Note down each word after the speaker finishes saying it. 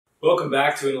Welcome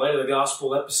back to In Light of the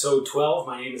Gospel, episode 12.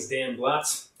 My name is Dan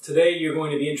Blatz. Today you're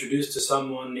going to be introduced to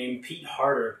someone named Pete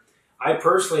Harder. I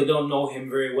personally don't know him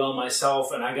very well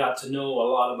myself, and I got to know a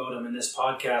lot about him in this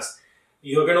podcast.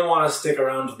 You're going to want to stick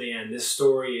around to the end. This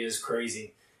story is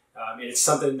crazy. It's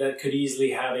something that could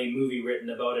easily have a movie written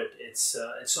about it.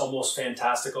 It's almost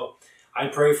fantastical. I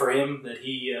pray for him that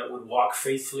he would walk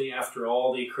faithfully after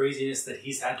all the craziness that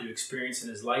he's had to experience in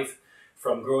his life,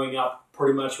 from growing up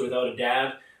pretty much without a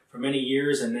dad for many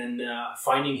years, and then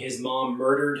finding his mom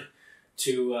murdered,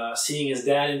 to seeing his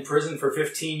dad in prison for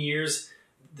 15 years.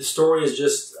 The story is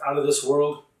just out of this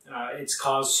world. It's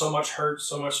caused so much hurt,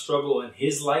 so much struggle in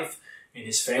his life, in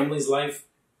his family's life,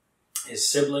 his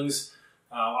siblings,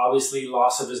 obviously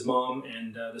loss of his mom,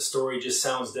 and the story just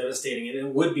sounds devastating. And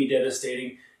it would be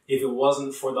devastating if it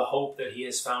wasn't for the hope that he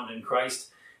has found in Christ.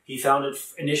 He found it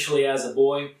initially as a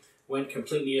boy, went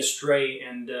completely astray,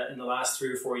 and in the last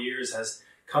 3 or 4 years has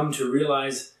come to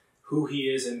realize who he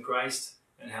is in Christ,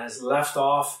 and has left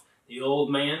off the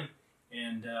old man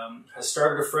and has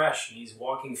started afresh. And he's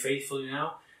walking faithfully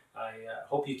now. I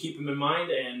hope you keep him in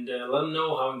mind and let him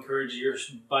know how encouraged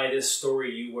by this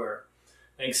story you were.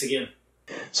 Thanks again.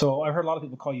 So I've heard a lot of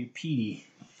people call you Petey.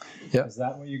 Yeah. Is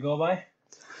that what you go by?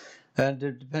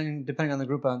 Depending on the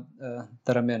group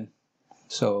that I'm in.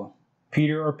 So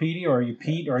Peter or Petey, or are you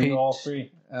Pete, or are you all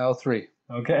three? All three.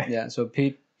 Okay. Yeah, so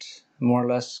Pete, more or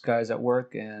less guys at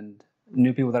work and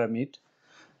new people that I meet.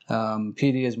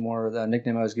 Petey is more the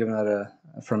nickname I was given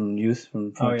from youth,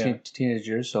 from teenage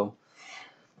years. So,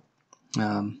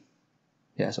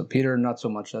 so Peter, not so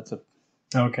much.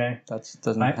 Okay.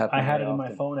 Doesn't happen. I had it often. in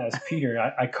my phone as Peter.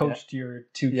 I coached your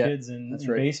two kids in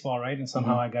baseball, right? And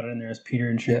somehow I got it in there as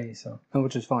Peter and Shirley. So,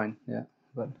 which is fine. Yeah,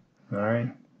 but all right.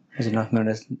 There's enough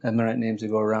Mennonite names to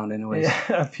go around, anyways.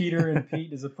 Yeah, Peter and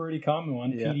Pete is a pretty common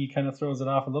one. Yeah. Petey kind of throws it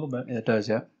off a little bit. It does,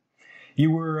 yeah.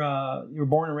 You were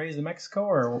born and raised in Mexico,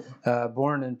 or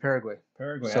born in Paraguay,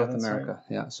 South America.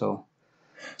 Right. Yeah, so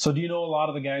do you know a lot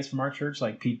of the guys from our church,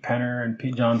 like Pete Penner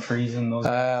and John Friesen? Those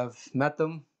I've met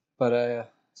them,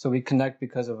 but so we connect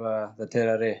because of the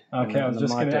tereré. Okay, I was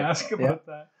just going to ask about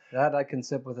that. That I can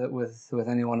sip with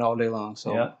anyone all day long,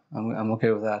 so I'm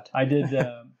okay with that. I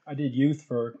did youth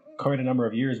for quite a number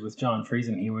of years with John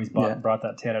Friesen. He always brought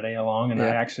that tereré along, and I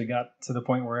actually got to the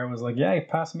point where I was like, "Yeah,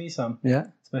 pass me some." Yeah,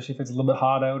 especially if it's a little bit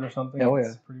hot out or something. Oh,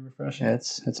 it's pretty refreshing. Yeah,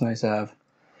 it's nice to have.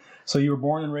 So you were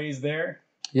born and raised there?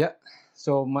 Yeah.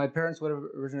 So my parents would have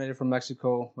originated from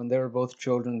Mexico. When they were both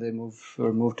children, they moved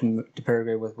to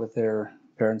Paraguay with their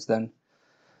parents then.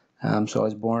 So I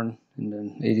was born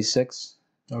in '86.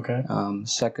 Okay.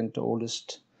 Second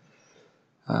oldest,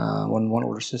 one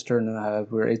older sister, and then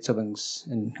we're 8 siblings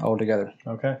all together.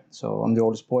 Okay. So I'm the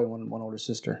oldest boy, one older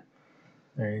sister.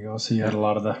 There you go. So you had a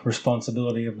lot of the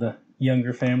responsibility of the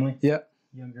younger family. Yeah.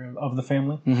 Younger of the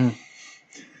family. Mm-hmm.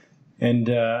 And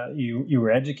you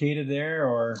were educated there,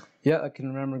 or? Yeah, I can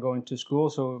remember going to school.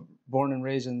 So born and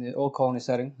raised in the old colony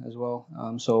setting as well.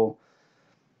 So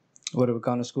would have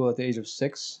gone to school at the age of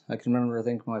 6. I can remember, I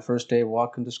think, my first day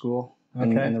walking to school.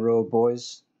 Okay. In the row of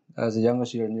boys. As the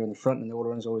youngest, you're in the front, and the older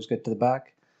ones always get to the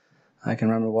back. I can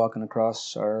remember walking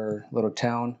across our little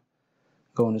town,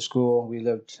 going to school. We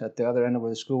lived at the other end of where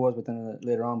the school was, but then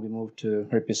later on we moved to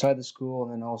right beside the school,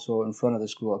 and then also in front of the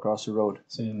school across the road.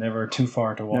 So you're never too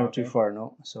far to walk? Never too far,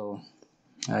 no. So,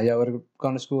 I would have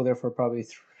gone to school there for probably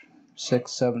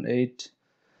 6, 7, 8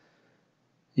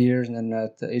 years, and then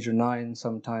at the age of 9,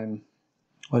 sometime,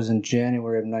 was in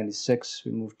January of '96,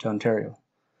 we moved to Ontario.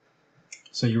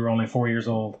 So you were only 4 years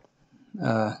old?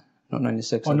 No,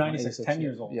 96. Oh, 96, 10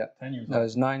 years old. Yeah. 10 years old. I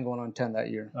was 9 going on 10 that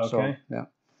year. Okay. So, yeah.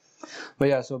 But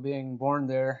yeah, so being born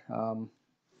there, a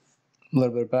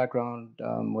little bit of background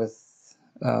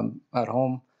at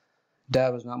home.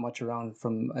 Dad was not much around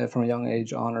from a young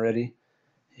age on already.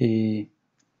 He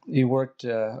worked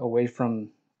away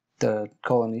from the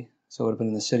colony, so it would have been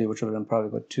in the city, which would have been probably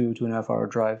about 2.5 hour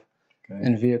drive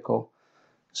in vehicle.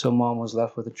 So mom was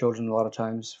left with the children a lot of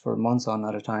times for months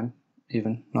at a time,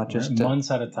 even not just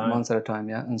months at a time. Months at a time,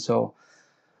 yeah. And so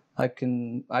I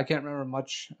can't remember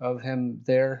much of him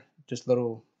there. Just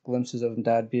little glimpses of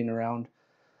Dad being around.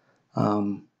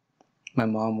 My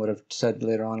mom would have said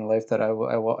later on in life that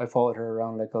I followed her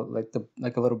around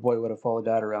like a little boy would have followed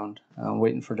Dad around,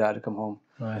 waiting for Dad to come home.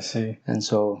 I see. And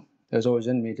so it was always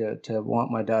in me to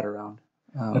want my dad around.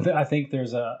 I think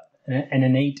there's an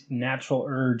innate natural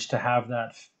urge to have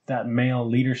that male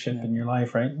leadership in your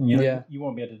life, right? And you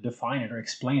won't be able to define it or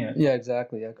explain it. Yeah,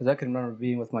 exactly. Yeah, because I can remember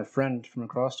being with my friend from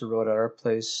across the road at our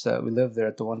place that we lived there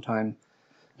at the one time.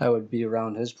 I would be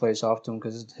around his place often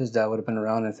because his dad would have been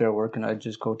around. If they were working, I'd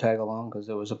just go tag along because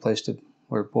it was a place to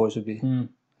where boys would be.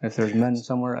 If there's men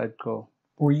somewhere, I'd go.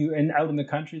 Were you out in the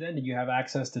country then? Did you have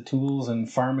access to tools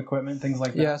and farm equipment, things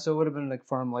like that? Yeah, so it would have been like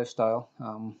farm lifestyle.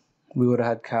 We would have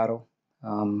had cattle.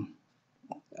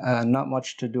 Not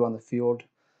much to do on the field.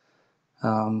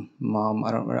 Mom,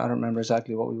 I don't remember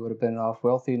exactly what we would have been off.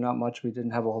 Wealthy, not much. We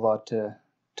didn't have a whole lot to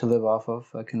live off of.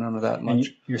 I can remember that much.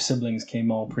 And your siblings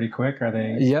came all pretty quick. Are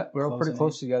they? Yeah, we're all pretty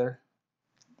close together.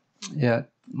 Yeah,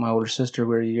 my older sister,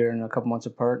 we're a year and a couple months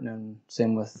apart, and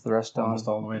same with the rest. Almost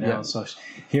all the way down. Yeah. So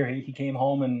here he came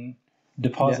home and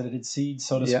deposited its seeds,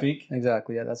 so to speak.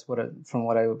 Exactly. Yeah, that's from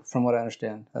what I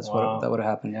understand. That's what that would have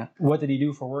happened. Yeah. What did he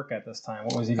do for work at this time?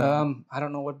 What was he doing? I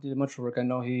don't know what he did much for work. I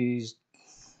know he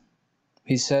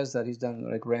says that he's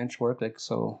done like ranch work, like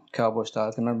so cowboy style.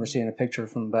 I can remember seeing a picture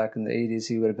from back in the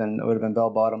 80s. It would have been bell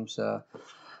bottoms, the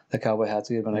cowboy hats.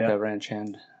 He would have been like a ranch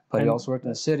hand. But he also worked in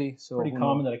the city. So pretty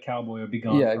common that a cowboy would be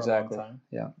gone for a long time.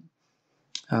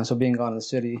 Yeah. So being gone in the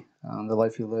city, the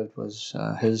life he lived was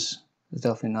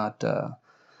definitely not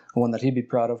one that he'd be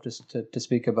proud of to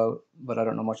speak about, but I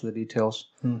don't know much of the details.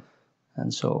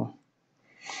 And so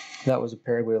that was a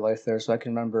Paraguay life there. So I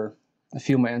can remember a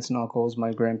few of my aunts and uncles,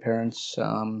 my grandparents,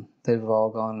 they've all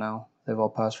gone now. They've all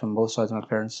passed from both sides of my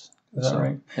parents. Is that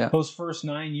right? Yeah. Those first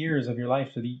 9 years of your life,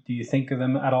 do you think of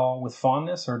them at all with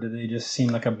fondness, or do they just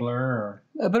seem like a blur? Or?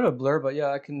 A bit of a blur, but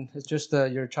yeah, it's just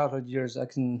your childhood years. I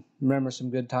can remember some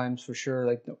good times for sure,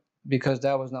 like because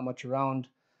Dad was not much around.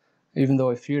 Even though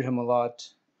I feared him a lot,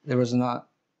 there's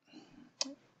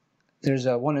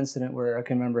one incident where I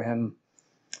can remember him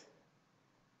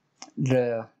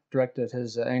directed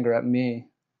his anger at me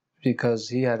because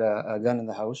he had a gun in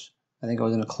the house. I think it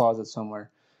was in a closet somewhere.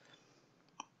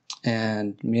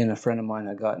 And me and a friend of mine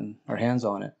had gotten our hands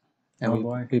on it. And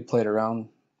we played around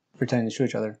pretending to shoot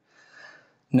each other.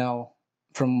 Now,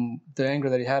 from the anger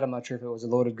that he had, I'm not sure if it was a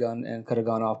loaded gun and could have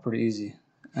gone off pretty easy.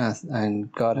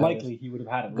 And God he would have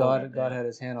had it. God had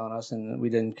his hand on us, and I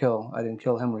didn't kill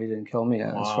him, or he didn't kill me.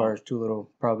 As far as two little,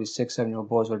 probably 6-7-year-old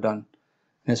boys were done.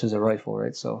 And this was a rifle,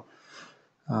 right? So,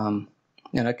 and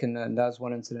that's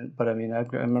one incident. But I mean, I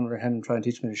remember him trying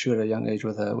to teach me to shoot at a young age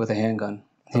with a handgun.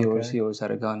 He always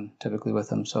had a gun typically with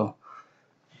him. So,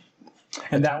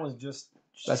 and that was just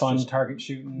fun target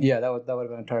shooting. Yeah, that would have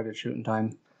been a target shooting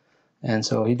time. And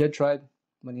so he did try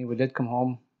when he did come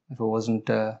home. If it wasn't,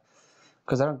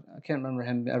 because I can't remember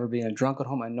him ever being a drunk at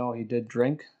home. I know he did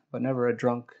drink, but never a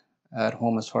drunk at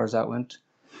home as far as that went.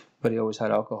 But he always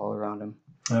had alcohol around him.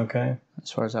 Okay. As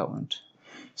far as that went.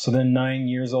 So then 9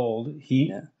 years old,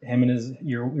 him and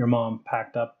your mom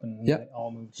packed up and they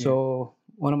all moved here. So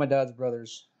one of my dad's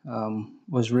brothers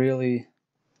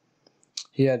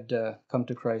he had come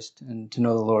to Christ and to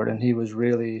know the Lord, and he was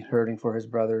really hurting for his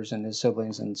brothers and his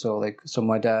siblings. And so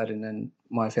my dad and then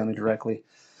my family directly,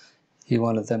 he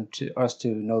wanted us to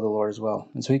know the Lord as well.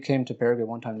 And so he came to Paraguay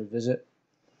one time to visit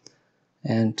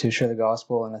and to share the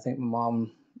gospel. And I think my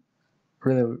mom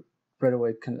really right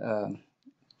away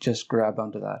just grabbed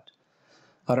onto that.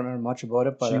 I don't remember much about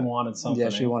it, but she wanted something. Yeah,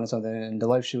 she wanted something, and the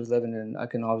life she was living in, I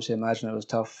can obviously imagine it was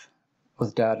tough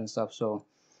with Dad and stuff. So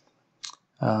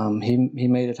he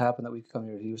made it happen that we could come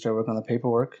here. He started working on the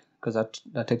paperwork because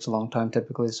that takes a long time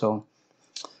typically. So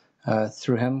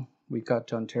through him, we got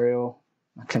to Ontario.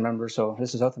 I can remember. So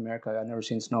this is South America. I'd never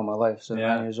seen snow in my life. So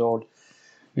 9 years old,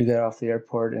 we got off the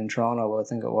airport in Toronto, I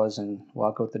think it was, and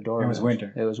walk out the door. It was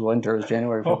winter. It was winter. It was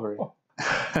January, February.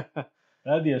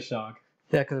 That'd be a shock.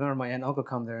 Yeah, because I remember my aunt and uncle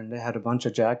come there, and they had a bunch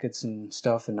of jackets and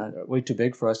stuff, and way too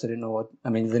big for us. They didn't know what. I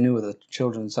mean, they knew the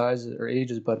children's sizes or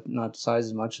ages, but not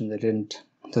sizes much, and they didn't.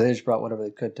 So they just brought whatever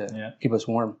they could to keep us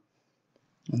warm.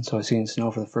 And so I seen snow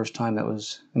for the first time. It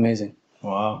was amazing.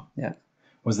 Wow. Yeah.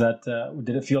 Was that?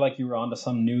 Did it feel like you were onto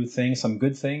some new thing, some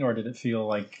good thing, or did it feel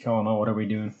like, oh no, what are we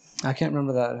doing? I can't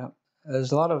remember that.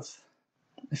 There's a lot of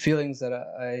feelings that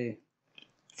I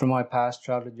from my past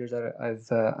childhood years,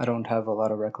 I don't have a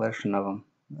lot of recollection of them.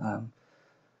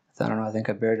 I don't know. I think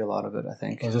I buried a lot of it. I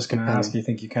think. I was just going to ask. You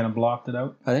think you kind of blocked it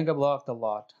out? I think I blocked a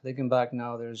lot. Thinking back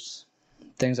now, there's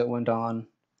things that went on,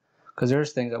 because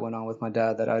there's things that went on with my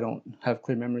dad that I don't have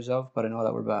clear memories of, but I know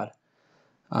that were bad.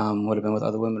 Would have been with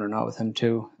other women or not with him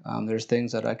too. There's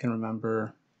things that I can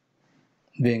remember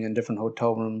being in different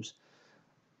hotel rooms,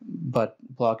 but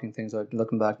blocking things. Like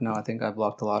looking back now, I think I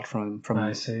blocked a lot from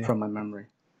my memory.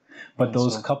 But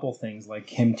those couple things, like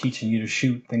him teaching you to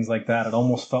shoot, things like that, it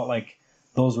almost felt like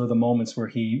those were the moments where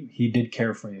he did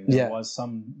care for you. There was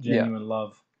some genuine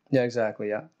love. Yeah, exactly.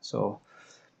 Yeah. So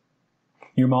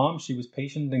your mom, she was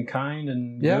patient and kind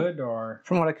and good, or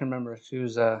from what I can remember, she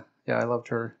was. I loved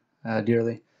her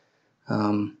dearly.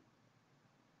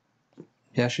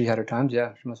 yeah, she had her times.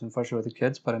 Yeah, she must have been frustrated with the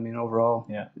kids, but I mean, overall,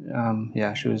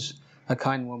 Yeah. she was a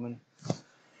kind woman,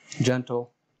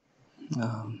 gentle.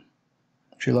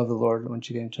 She loved the Lord. When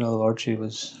she came to know the Lord, she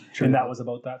was. And that was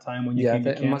about that time when you came to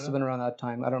Canada? It must have been around that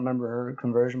time. I don't remember her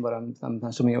conversion, but I'm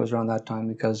assuming it was around that time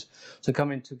because so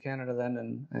coming to Canada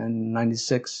then in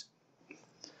 '96,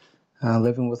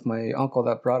 living with my uncle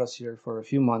that brought us here for a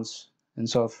few months, and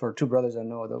so for two brothers I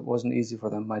know that wasn't easy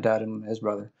for them. My dad and his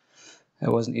brother,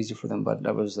 it wasn't easy for them, but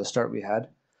that was the start we had,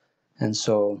 and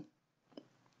so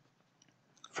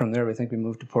from there we think we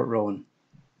moved to Port Rowan,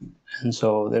 and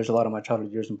so there's a lot of my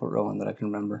childhood years in Port Rowan that I can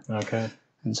remember. Okay.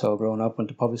 And so growing up, went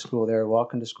to public school there,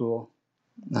 walking to school.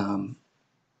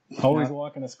 Always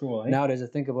walking to school, eh? Nowadays, I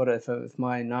think about it. If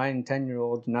my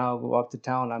 9-10-year-old now walk to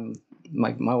town,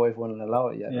 my wife wouldn't allow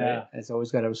it yet. Yeah. Right? It's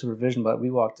always got to have supervision. But we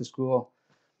walked to school.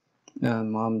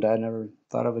 Mom and Dad never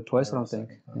thought of it twice. I don't think.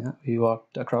 Yeah, we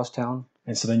walked across town.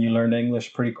 And so then you learned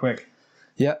English pretty quick.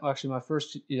 Yeah, actually, my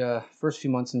first few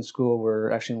months in school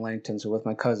were actually in Langton, so with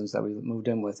my cousins that we moved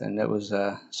in with, and it was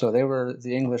so they were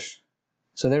the English.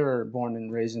 So they were born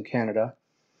and raised in Canada.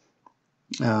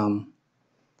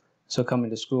 So coming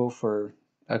to school for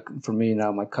me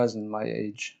now, my cousin, my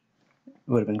age,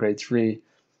 would have been grade 3. It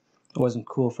wasn't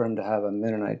cool for him to have a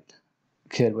Mennonite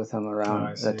kid with him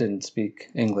around that didn't speak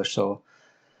English. So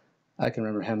I can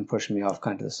remember him pushing me off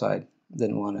kind of the side.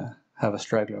 Didn't want to have a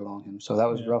straggler along him. So that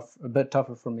was rough, a bit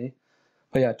tougher for me.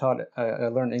 But yeah, I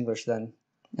learned English then,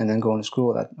 and then going to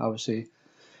school. That obviously,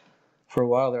 for a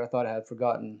while there, I thought I had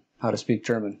forgotten how to speak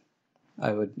German.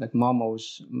 I would, like Mom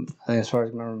always, I think as far as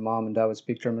I remember, Mom and Dad would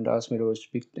speak German to us. We'd always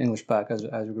speak English back as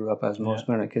we grew up, as most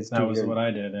Mennonite kids do. That was what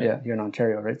I did. Here in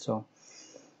Ontario, right? So,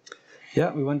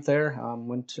 yeah, we went there.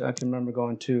 I can remember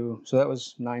going to, so that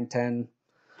was 9-10.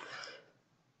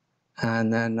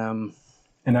 And then... and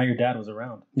now your dad was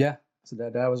around. Yeah, so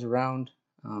Dad was around.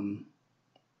 And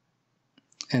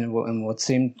what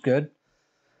seemed good.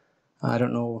 I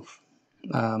don't know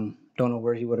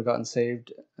where he would have gotten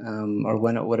saved or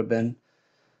when it would have been.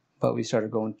 But we started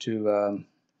going to,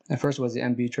 at first it was the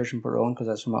MB Church in Port Rowan because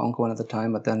that's where my uncle went at the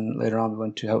time. But then later on we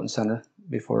went to Houghton Centre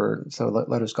so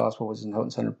Letters Gospel was in Houghton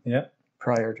Centre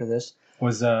prior to this.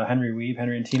 Was Henry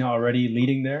and Tina already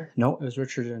leading there? No, it was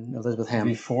Richard and Elizabeth Ham.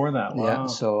 Before that, wow. Yeah,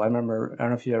 so I remember, I don't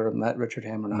know if you ever met Richard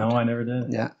Ham or not. No, I never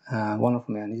did. Yeah,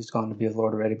 wonderful man. He's gone to be with the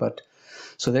Lord already. But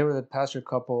so they were the pastor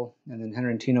couple, and then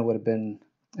Henry and Tina would have been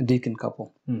a deacon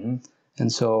couple. Mm-hmm.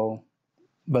 And so,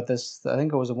 but this, I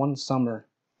think it was one summer,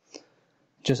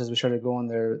 just as we started going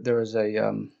there was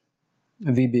a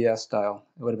VBS style.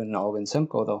 It would have been all in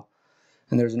Simcoe though.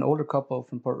 And there's an older couple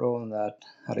from Port Rowan that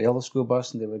had a yellow school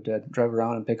bus, and they would drive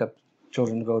around and pick up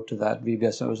children to go to that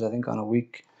VBS. It was, I think, on a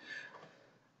week.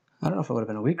 I don't know if it would have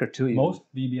been a week or two. Even. Most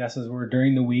VBSs were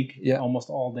during the week, almost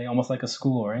all day, almost like a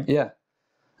school, right? Yeah.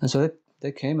 And so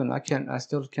they came, and I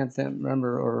still can't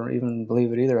remember or even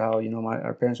believe it either. How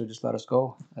our parents would just let us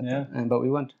go. But we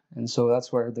went, and so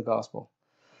that's where I heard the gospel.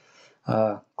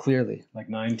 Clearly. Like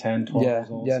 9, 10, 12 years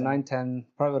old. Yeah, 9, 10.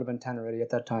 Probably would have been 10 already at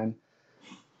that time.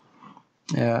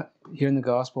 Yeah, hearing the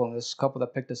gospel, and this couple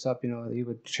that picked us up, he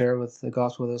would share with the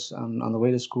gospel with us on the way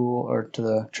to school or to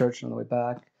the church on the way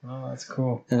back. Oh, that's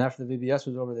cool. And after the VBS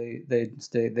was over,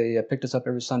 they picked us up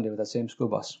every Sunday with that same school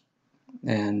bus.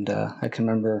 And I can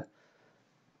remember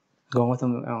going with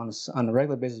them on a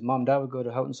regular basis. Mom and Dad would go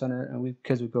to Houghton Centre, and we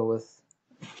kids would go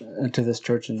to this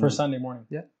church. For Sunday morning?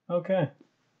 Yeah. Okay.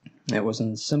 It was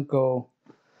in Simcoe.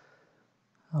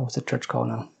 What's the church called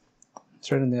now?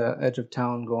 It's right on the edge of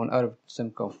town going out of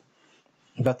Simcoe.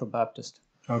 Bethel Baptist.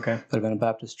 Okay. That had been a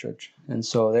Baptist church. And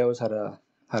so they always had a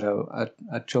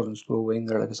children's school wing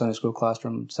there, like a Sunday school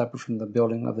classroom separate from the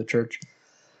building of the church.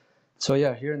 So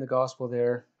yeah, hearing the gospel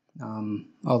there,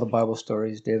 all the Bible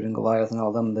stories, David and Goliath and all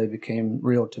of them, they became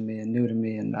real to me and new to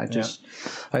me. And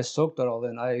I soaked it all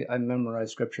in. I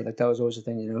memorized scripture. Like that was always the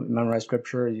thing, memorize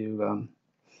scripture, you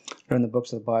learn the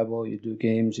books of the Bible, you do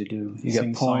games, you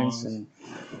get points, songs. And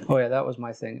that was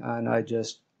my thing, and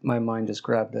my mind just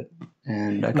grabbed it,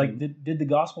 and did the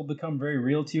gospel become very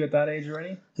real to you at that age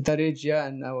already? At that age, yeah,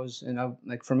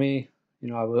 like for me,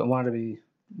 I wanted to be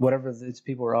whatever these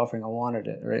people were offering, I wanted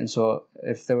it, right? And so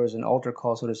if there was an altar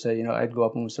call, so to say, I'd go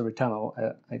up almost every time.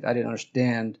 I didn't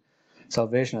understand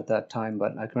salvation at that time,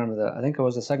 but I can remember that. I think it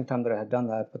was the second time that I had done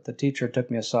that, but the teacher took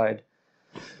me aside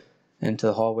into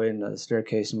the hallway and the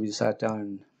staircase, and we sat down,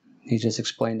 and he just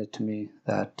explained it to me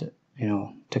that to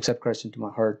accept Christ into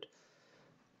my heart,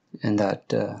 and that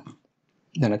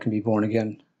then I can be born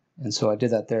again. And so I did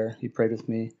that there. He prayed with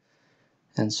me,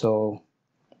 and so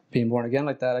being born again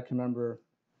like that, I can remember.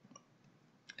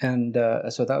 And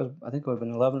so that was, I think, I would have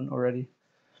been 11 already.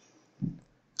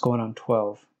 going on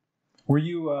 12. Were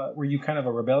you kind of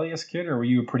a rebellious kid, or were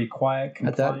you a pretty quiet,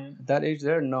 compliant? At that age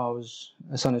there, no, I was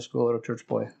a Sunday school little church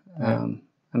boy. Yeah.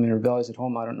 I mean, rebellious at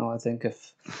home, I don't know. I think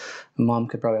if mom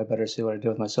could probably have better say what I did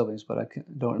with my siblings, but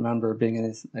don't remember being in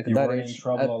like You at that weren't age. in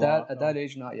trouble a lot, At that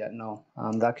age, not yet. No,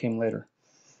 that came later.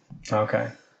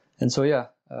 Okay. And so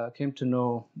came to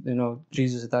know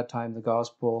Jesus at that time, the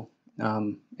gospel,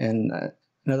 and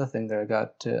another thing there, I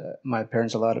got my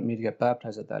parents allowed me to get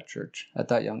baptized at that church at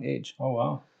that young age. Oh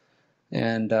wow.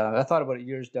 And I thought about it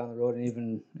years down the road, and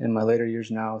even in my later years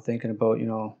now, thinking about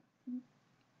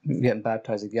getting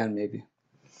baptized again maybe.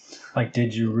 Like,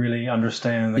 did you really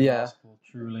understand the Yeah. gospel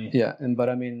truly? Yeah, but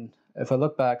I mean, if I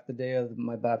look back, the day of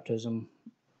my baptism,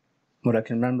 what I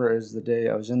can remember is the day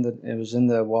it was in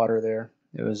the water there.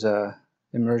 It was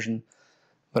immersion,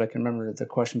 but I can remember the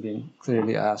question being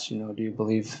clearly asked. Do you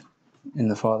believe in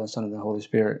the Father, Son, and the Holy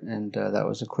Spirit? And that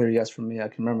was a clear yes for me. I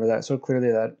can remember that so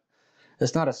clearly that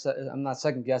it's not I'm not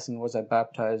second guessing was I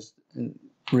baptized in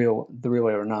the real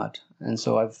way or not. And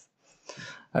so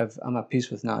I'm at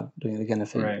peace with not doing it again.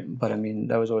 Right. But I mean,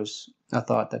 that was always a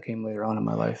thought that came later on in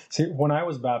my life. See, when I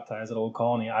was baptized at Old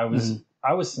Colony, I was Mm-hmm.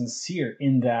 I was sincere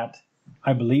in that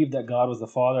I believed that God was the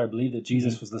Father. I believed that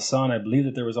Jesus was the Son. I believed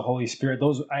that there was a Holy Spirit.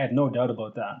 I had no doubt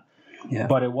about that. Yeah.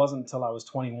 But it wasn't until I was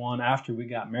 21, after we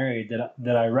got married,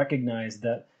 that I recognized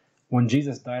that when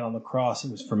Jesus died on the cross,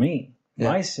 it was for me. Yeah.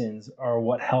 My sins are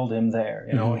what held him there.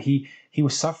 He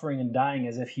was suffering and dying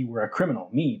as if he were a criminal,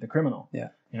 me, the criminal. Yeah.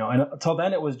 And until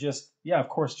then it was just, of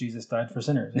course Jesus died for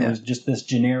sinners. It Yeah. was just this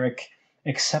generic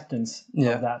acceptance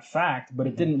of that fact, but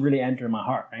it didn't really enter my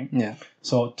heart, right? Yeah.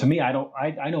 So to me, I know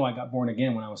I got born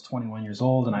again when I was 21 years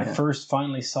old, and I first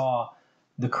finally saw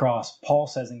the cross. Paul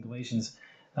says in Galatians,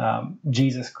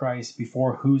 Jesus Christ,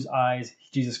 before whose eyes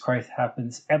Jesus Christ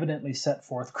happens evidently set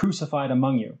forth, crucified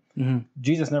among you. Mm-hmm.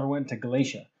 Jesus never went to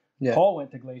Galatia. Yeah. Paul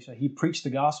went to Galatia. He preached the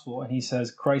gospel, and he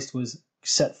says Christ was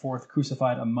set forth,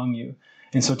 crucified among you.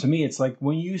 And so to me, it's like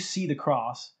when you see the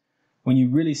cross, when you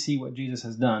really see what Jesus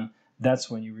has done, that's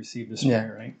when you receive the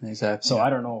Spirit, right? Exactly. So I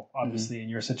don't know, obviously, in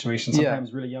your situation,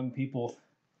 sometimes really young people,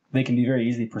 they can be very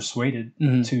easily persuaded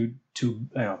to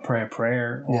pray a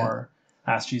prayer or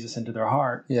ask Jesus into their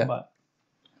heart. Yeah. But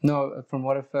no, from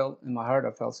what I felt in my heart,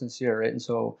 I felt sincere, right? And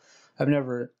so I've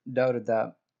never doubted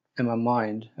that in my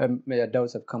mind.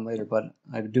 Doubts have come later, but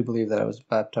I do believe that I was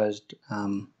baptized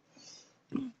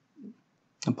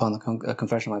upon the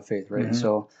confession of my faith, right?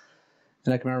 Mm-hmm.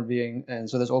 And I can remember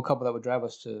so this old couple that would drive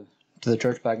us to the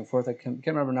church back and forth. I can't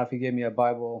remember now if he gave me a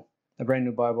Bible, a brand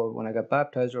new Bible when I got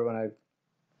baptized or when I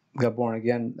got born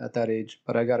again at that age.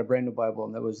 But I got a brand new Bible,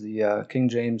 and that was the King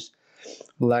James,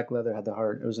 black leather, had the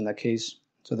heart. It was in that case,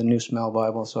 so the New Smell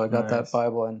Bible. So I got that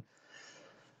Bible, and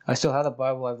I still have that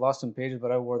Bible. I've lost some pages,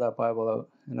 but I wore that Bible out,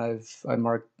 and I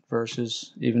marked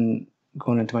verses, even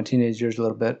going into my teenage years a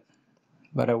little bit.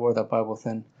 But I wore that Bible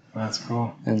thin. That's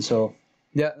cool. And so,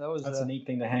 that's a neat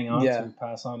thing to hang on to,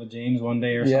 pass on to James one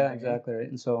day or something. Yeah, exactly right.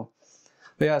 And so,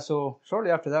 so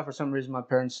shortly after that, for some reason, my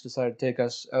parents decided to take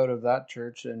us out of that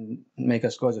church and make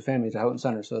us go as a family to Houghton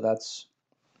Center. So that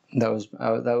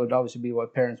would obviously be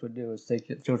what parents would do, is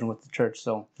take children with the church.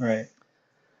 So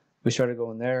we started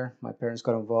going there. My parents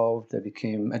got involved. They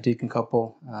became a deacon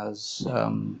couple.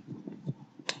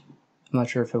 I'm not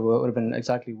sure if it would have been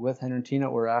exactly with Henry and Tina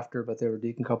or after, but they were a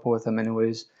deacon couple with them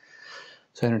anyways.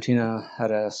 So Henry and Tina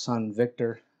had a son,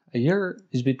 Victor. A year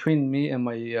is between me and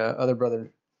my other brother.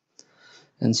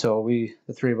 And so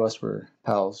the three of us were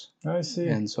pals. I see.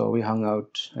 And so we hung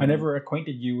out. I never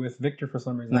acquainted you with Victor for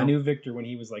some reason. No. I knew Victor when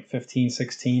he was like 15,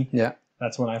 16. Yeah.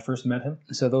 That's when I first met him.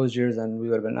 So those years, then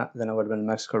I would have been in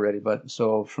Mexico already. But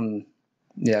so from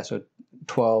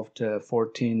 12 to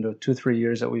 14 to 2-3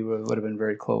 years that we would have been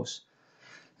very close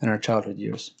in our childhood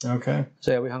years. Okay.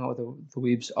 So we hung out with the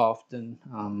Weebs often.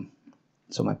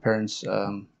 So my parents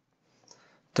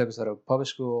took us out of public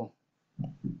school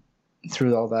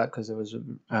through all that, because it was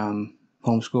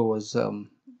homeschool was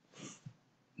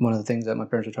one of the things that my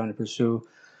parents were trying to pursue,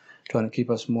 trying to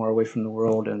keep us more away from the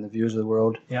world and the views of the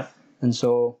world. Yep. And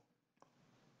so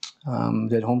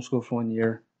did homeschool for 1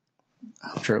 year.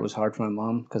 I'm sure it was hard for my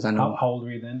mom, because I know. How old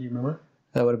were you then? Do you remember?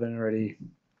 That would have been already,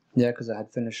 because I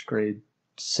had finished grade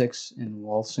 6 in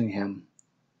Walsingham.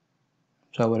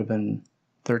 So I would have been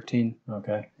 13.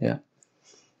 Okay. Yeah,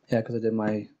 because I did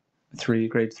my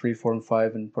grade 3, 4, and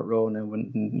 5 in Port Row, and then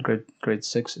went in grade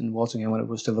 6 in Walsingham when it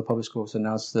was still the public school. So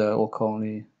now it's the Old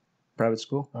Colony private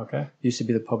school. Okay. It used to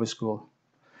be the public school.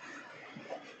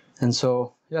 And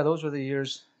so, those were the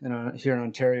years here in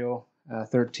Ontario,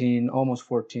 13, almost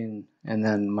 14. And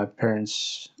then my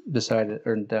parents decided,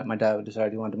 or my dad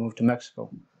decided he wanted to move to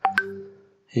Mexico.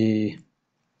 he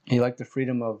liked the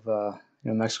freedom of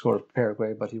Mexico or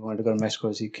Paraguay, but he wanted to go to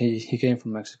Mexico. He came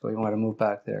from Mexico. He wanted to move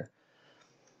back there,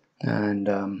 and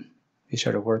he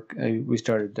started work. We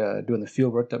started doing the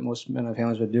field work that most men of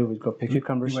families would do. We'd go pick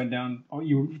cucumbers. You went down. Oh,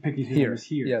 you were picking cucumbers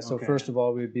here. Yeah. So first of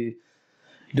all, we'd be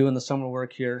doing the summer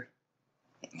work here,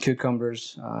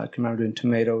 cucumbers. I can remember doing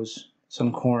tomatoes,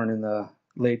 some corn in the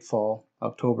late fall,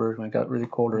 October when it got really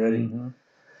cold already. Mm-hmm.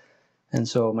 And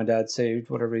so my dad saved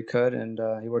whatever he could, and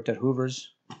he worked at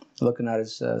Hoover's. Looking at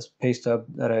his pay stub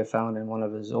that I found in one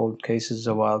of his old cases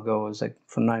a while ago, it was like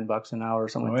for $9 an hour or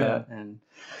something like that, and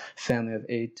family of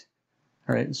 8.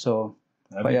 All right, so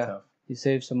That'd be tough. he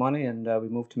saved some money, and we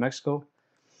moved to Mexico.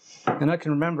 And I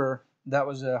can remember that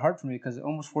was hard for me because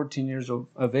almost 14 years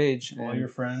of age. All your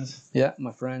friends? Yeah,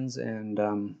 my friends, and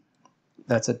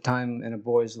that's a time in a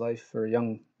boy's life or a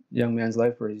young man's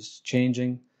life where he's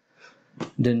changing,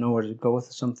 didn't know where to go with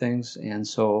some things, and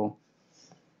so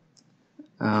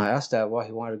I asked Dad why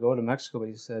he wanted to go to Mexico, but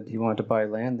he said he wanted to buy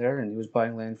land there, and he was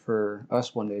buying land for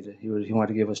us one day. He wanted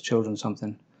to give us children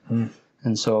something.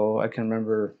 And so I can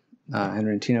remember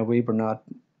Henry and Tina, we were not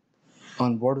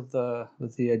on board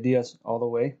with the ideas all the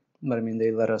way, but I mean they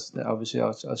let us. Obviously,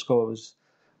 us go. It was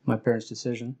my parents'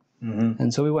 decision,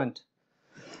 and so we went.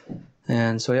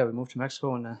 And so we moved to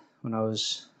Mexico when it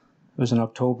was in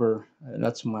October.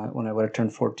 That's when I would have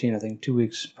turned 14. I think 2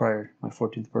 weeks prior my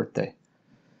 14th birthday.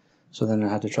 So then I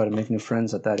had to try to make new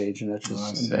friends at that age, and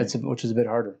which is a bit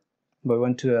harder. But we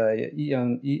went to a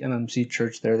EMMC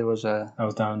church there. There was a... That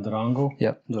was down in Durango?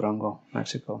 Yep, Durango,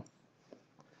 Mexico.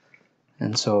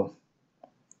 And so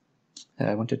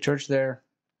I went to church there,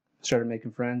 started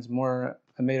making friends. I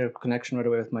made a connection right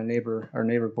away with our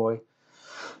neighbor boy,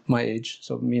 my age.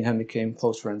 So me and him became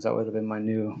close friends. That would have been my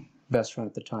new best friend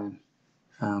at the time.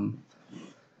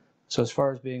 So as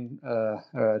far as being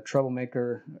a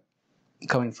troublemaker...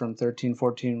 Coming from 13,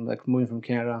 14, like moving from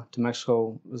Canada to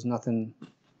Mexico, was nothing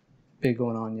big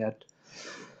going on yet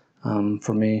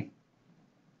for me.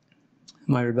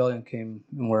 My rebellion came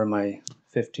when my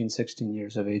 15, 16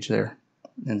 years of age there.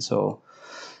 And so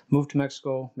moved to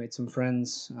Mexico, made some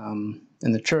friends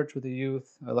in the church with the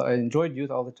youth. I enjoyed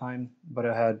youth all the time, but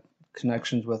I had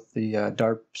connections with the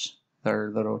DARPs,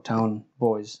 their little town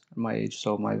boys my age.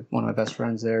 So one of my best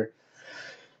friends there.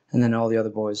 And then all the other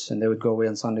boys, and they would go away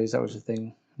on Sundays. That was the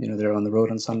thing. They're on the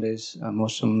road on Sundays.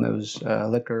 Most of them, it was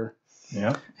liquor.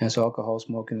 Yeah. And so alcohol,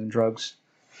 smoking, and drugs.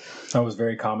 That was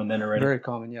very common then already. Very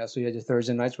common, yeah. So you had your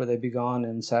Thursday nights where they'd be gone,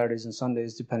 and Saturdays and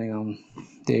Sundays, depending on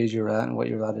the age you were at and what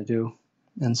you're allowed to do.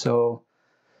 And so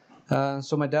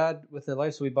my dad, with the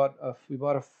life, so we bought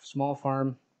a small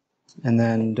farm, and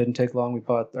then didn't take long. We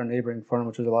bought our neighboring farm,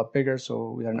 which was a lot bigger. So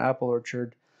we had an apple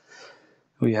orchard.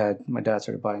 My dad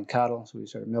started buying cattle, so we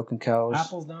started milking cows.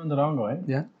 Apples down in Durango, eh?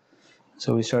 Yeah.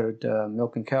 So we started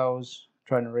milking cows,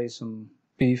 trying to raise some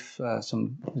beef.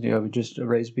 We just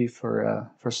raised beef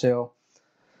for sale.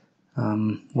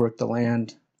 Worked the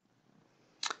land.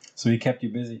 So he kept you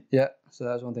busy. Yeah. So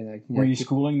that was one thing. Were you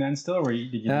schooling then still, or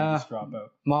did you just drop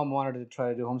out? Mom wanted to try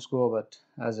to do homeschool, but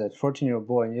as a 14-year-old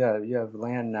boy, you have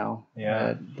land now.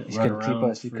 Yeah. He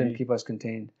couldn't keep us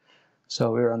contained. So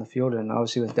we were on the field, and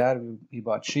obviously with Dad, he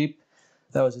bought sheep.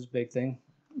 That was his big thing.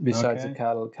 Besides the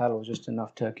cattle was just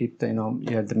enough to keep you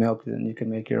had the milk, and you could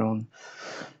make your own.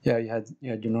 Yeah, you had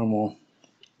your normal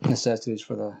necessities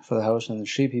for the house, and the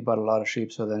sheep. He bought a lot of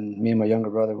sheep. So then me and my younger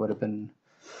brother would have been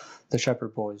the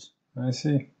shepherd boys. I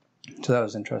see. So that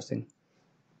was interesting.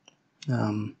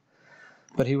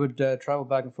 But he would travel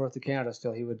back and forth to Canada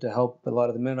still. He would help a lot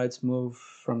of the Mennonites move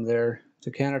from there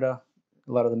to Canada.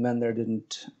 A lot of the men there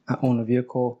didn't own a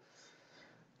vehicle,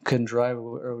 couldn't drive,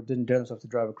 or didn't dare themselves to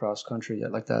drive across country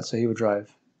yet like that. So he would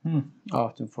drive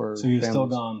often for So you're still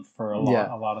gone for a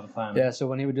lot of the time. Yeah, so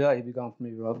when he would do that, he'd be gone for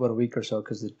maybe about a week or so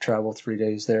because they'd travel 3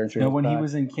 days there and 3 days Now, when back. he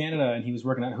was in Canada and he was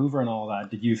working at Hoover and all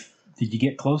that, did you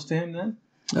get close to him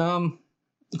then?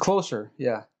 Closer,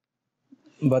 yeah.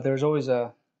 But there was always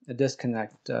a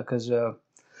disconnect because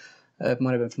it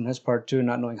might have been from his part too,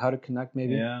 not knowing how to connect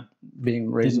maybe. Yeah.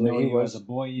 Being raised the way he was. As a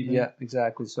boy even. Yeah,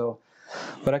 exactly. So,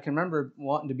 but I can remember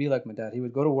wanting to be like my dad. He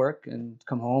would go to work and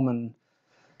come home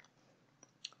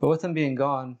but with him being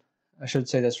gone, I should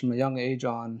say this, from a young age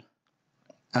on,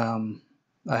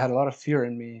 I had a lot of fear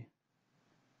in me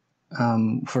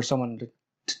for someone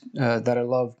that I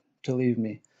loved to leave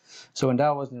me. So when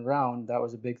Dad wasn't around, that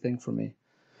was a big thing for me.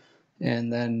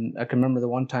 And then I can remember the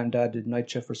one time Dad did night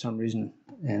shift for some reason,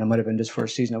 and it might have been just for a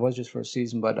season. It was just for a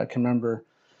season, but I can remember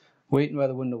waiting by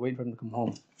the window, waiting for him to come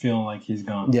home. Feeling like he's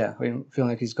gone. Yeah, feeling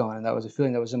like he's gone. And that was a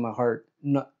feeling that was in my heart.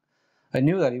 I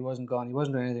knew that he wasn't gone. He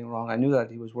wasn't doing anything wrong. I knew that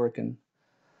he was working.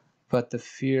 but the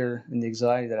fear and the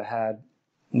anxiety that I had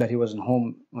that he wasn't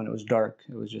home when it was dark,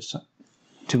 it was just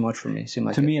too much for me. It seemed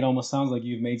like to me, it almost sounds like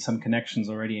you've made some connections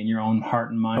already in your own heart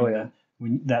and mind. Oh, yeah.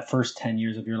 When that first 10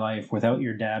 years of your life without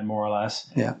your dad, more or less,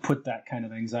 put that kind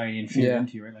of anxiety and fear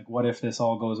into you, right? Like, what if this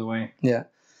all goes away? Yeah.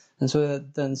 And so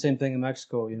then same thing in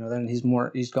Mexico, then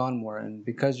he's gone more. And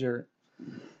because you're,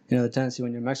 the tendency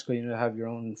when you're in Mexico, to have your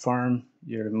own farm,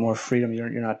 you're more freedom. You're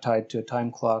not tied to a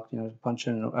time clock, punch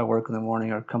in at work in the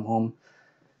morning or come home.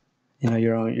 You're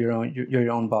your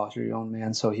own boss, you're your own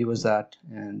man. So he was that.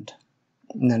 And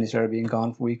then he started being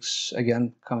gone for weeks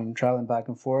again, traveling back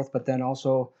and forth. But then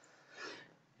also,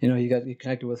 he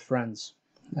connected with friends,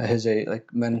 his age,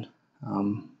 like men.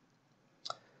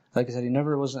 Like I said, he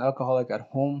never was an alcoholic at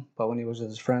home, but when he was with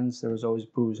his friends, there was always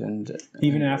booze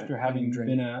even after having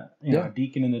been a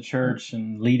deacon in the church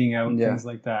and leading out things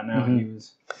like that. Now he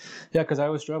was because I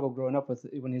always struggled growing up with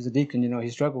when he was a deacon. He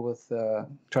struggled with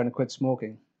trying to quit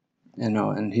smoking,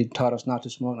 and he taught us not to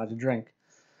smoke, not to drink,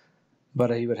 but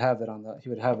he would have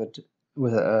it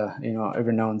with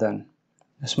every now and then.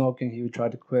 Smoking, he would try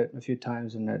to quit a few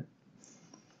times, and it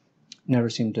never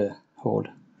seemed to hold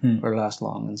or last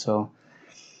long, and so.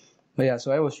 But yeah,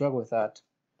 so I always struggled with that.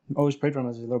 I always prayed for him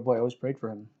as a little boy. I always prayed for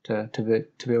him to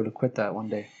be able to quit that one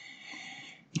day.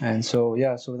 And so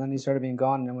so then he started being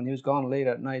gone. And when he was gone late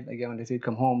at night, again, if he'd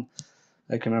come home,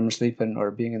 I can remember sleeping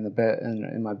or being in the bed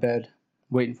in my bed,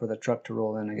 waiting for the truck to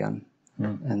roll in again.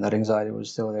 And that anxiety was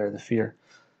still there, the fear.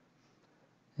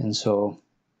 And so,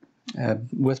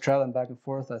 with traveling back and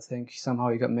forth, I think somehow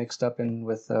he got mixed up in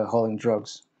with hauling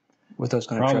drugs. With those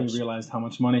kind of trips. Probably realized how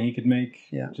much money he could make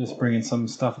just bringing some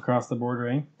stuff across the border,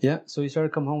 eh? Yeah, so he started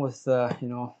to come home with,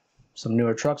 some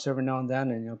newer trucks every now and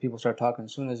then, and, people start talking.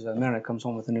 As soon as a Mennonite comes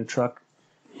home with a new truck,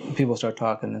 people start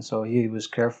talking, and so he was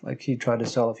careful. Like, he tried to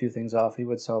sell a few things off. He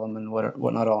would sell them and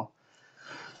whatnot all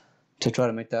to try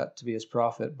to make that to be his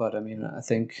profit. But, I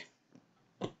think,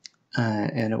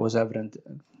 and it was evident,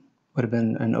 would have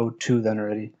been in 2002 then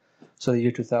already. So the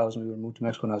year 2000, we were moved to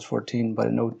Mexico when I was 14, but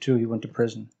in 2002, he went to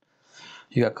prison.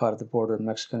 He got caught at the border,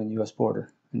 Mexican and U.S.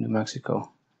 border in New Mexico,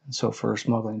 and so for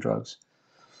smuggling drugs.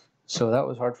 So that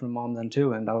was hard for mom then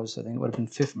too, and I think it would have been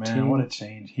 15. Man, what a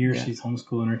change. Here she's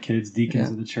homeschooling her kids,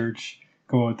 deacons of the church,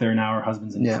 go out there now, her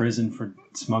husband's in prison for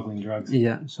smuggling drugs.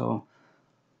 Yeah, so.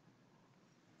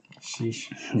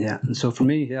 Sheesh. Yeah, and so for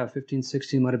me, 15,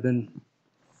 16 might have been,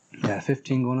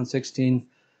 15 going on 16.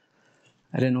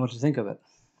 I didn't know what to think of it.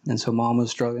 And so mom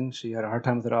was struggling. She had a hard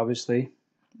time with it, obviously.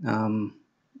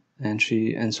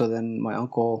 And so then my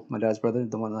uncle, my dad's brother,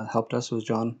 the one that helped us was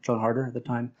John Harder at the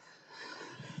time.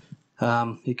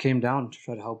 He came down to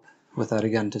try to help with that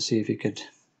again to see if he could.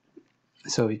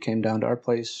 So he came down to our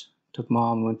place, took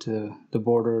mom, went to the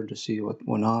border to see what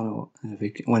went on,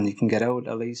 and when he can get out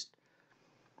at least.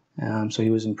 So he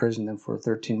was in prison then for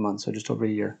 13 months, so just over a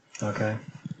year. Okay.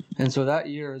 And so that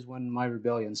year is when my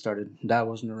rebellion started. Dad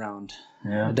wasn't around.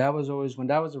 Yeah. When Dad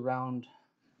was around,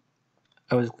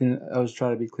 I was clean. I was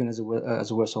trying to be clean as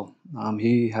a whistle.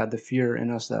 He had the fear in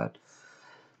us that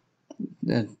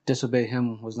disobey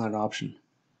him was not an option,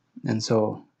 and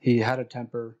so he had a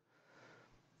temper.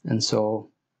 And so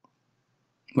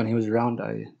when he was around,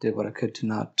 I did what I could to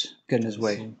not get in his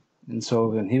way. And so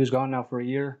when he was gone now for a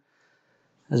year,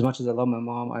 as much as I love my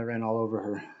mom, I ran all over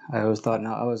her. I always thought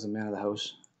now I was the man of the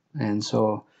house, and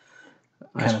so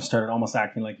kind of started almost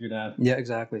acting like your dad. Yeah,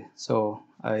 exactly. So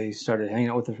I started hanging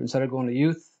out with her. Instead of going to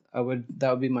youth, that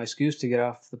would be my excuse to get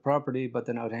off the property, but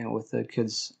then I would hang out with the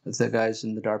kids, with the guys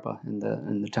in the DARPA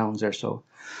in the towns there. So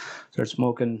started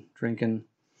smoking, drinking.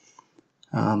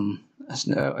 I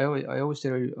always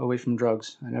stayed away from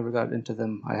drugs. I never got into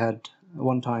them. I had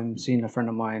one time seen a friend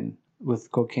of mine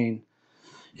with cocaine.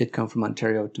 He'd come from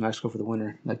Ontario to Mexico for the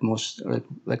winter, like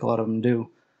a lot of them do.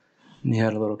 And he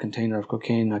had a little container of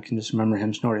cocaine. I can just remember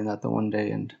him snorting that the one day,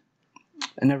 and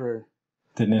it never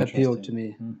appealed to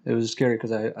me. It was scary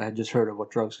because I had just heard of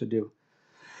what drugs could do.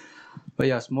 But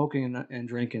yeah, smoking and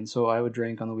drinking. So I would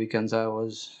drink on the weekends. I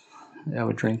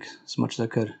would drink as much as I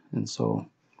could, and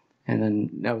then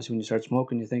obviously when you start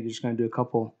smoking, you think you're just going to do a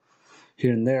couple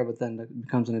here and there, but then it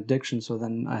becomes an addiction. So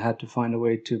then I had to find a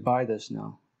way to buy this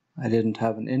now. I didn't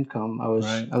have an income. I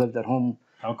lived at home.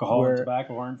 Alcohol and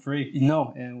tobacco aren't free.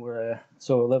 No, and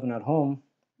so living at home,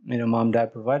 mom and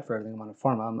dad provide for everything. I'm on a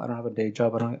farm. I don't have a day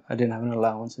job. I didn't have an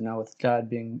allowance, and now with dad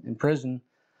being in prison,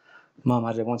 mom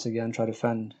had to once again try to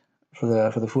fend for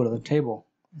the food on the table.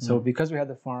 So because we had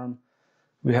the farm,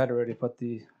 we had already put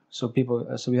we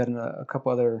had a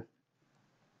couple other,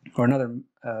 or another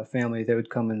family. They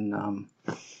would come and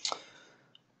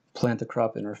plant the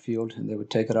crop in our field, and they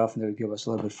would take it off and they would give us a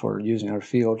little bit for using our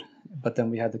field. But then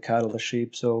we had the cattle, the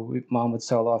sheep, so Mom would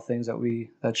sell off things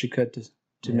that she could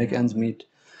to make ends meet.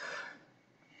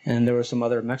 And there were some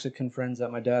other Mexican friends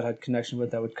that my dad had connection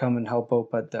with that would come and help out,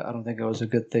 but I don't think it was a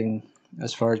good thing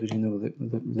as far as between the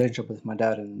relationship with my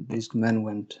dad and these men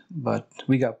went. But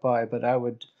we got by. But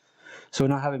so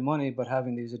not having money, but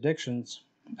having these addictions,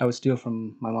 I would steal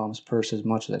from my mom's purse as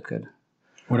much as I could.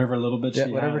 Whatever little bit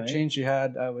she whatever had, change she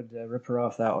had, I would rip her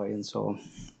off that way.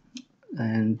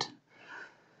 And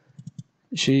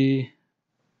she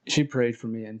prayed for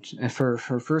me, and for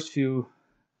her first few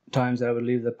times that I would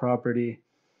leave the property,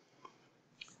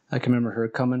 I can remember her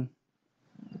coming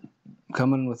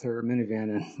with her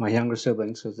minivan and my younger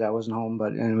siblings, because Dad wasn't home.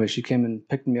 But anyway, she came and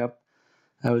picked me up.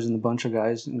 I was in a bunch of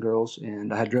guys and girls,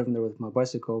 and I had driven there with my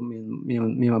bicycle, me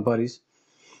and my buddies.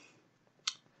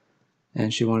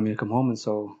 And she wanted me to come home, and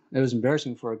so it was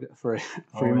embarrassing for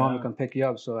your mom to come pick you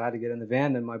up. So I had to get in the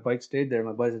van, and my bike stayed there.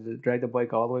 My buddies had to drag the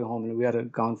bike all the way home, and we had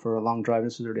gone for a long drive.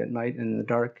 This was already at night and in the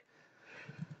dark.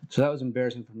 So that was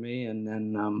embarrassing for me. And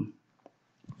then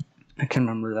I can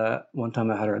remember that one time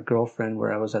I had a girlfriend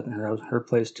where I was at her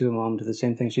place too. Mom did the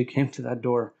same thing. She came to that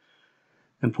door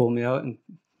and pulled me out and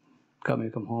got me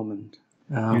to come home. And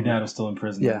your dad was still in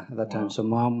prison. Yeah, at that time. So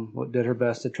Mom did her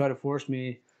best to try to force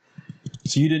me.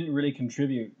 So you didn't really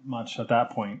contribute much at that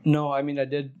point? No, I mean, I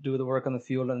did do the work on the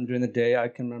field, and during the day, I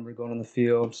can remember going on the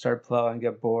field, start plowing,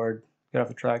 get bored, get off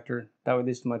the tractor. That would at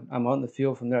least I'm out in the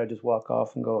field. From there, I just walk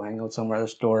off and go hang out somewhere at the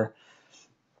store.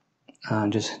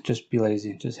 Just be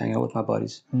lazy, just hang out with my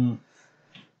buddies.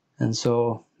 And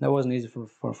so that wasn't easy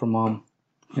for Mom.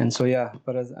 And so, yeah,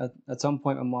 but at some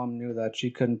point, my mom knew that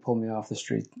she couldn't pull me off the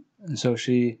street. And so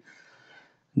she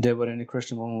did what any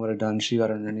Christian woman would have done. She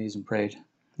got on her knees and prayed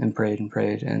and prayed and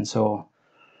prayed. And so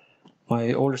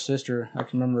my older sister, I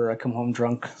can remember I come home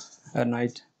drunk at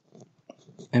night,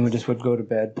 and we just would go to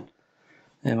bed.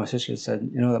 And my sister said,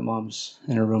 you know that Mom's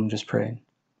in her room just praying.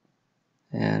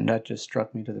 And that just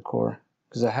struck me to the core,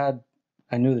 because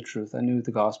I knew the truth. I knew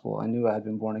the gospel. I knew I had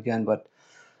been born again, but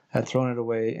I had thrown it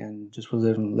away and just was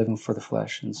living for the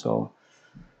flesh. And so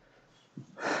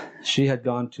she had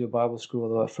gone to a Bible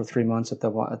school for 3 months at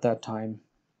that time.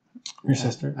 Your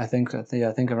sister? I think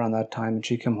around that time, and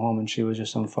she came home and she was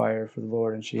just on fire for the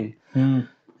Lord, and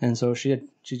and so she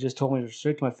just told me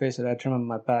straight to my face that I turned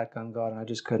my back on God, and I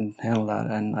just couldn't handle that.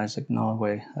 And I was like, no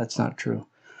way, that's not true.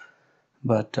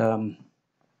 But and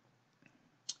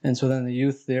so then the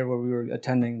youth there where we were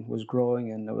attending was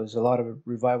growing, and there was a lot of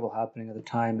revival happening at the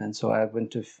time. And so I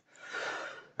went to,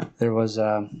 there was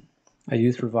a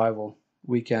youth revival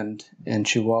weekend in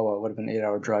Chihuahua. It would have been an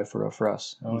 8-hour drive for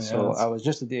us. So I was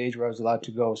just at the age where I was allowed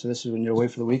to go. So this is when you're away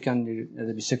for the weekend. You had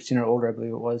to be 16 or older, I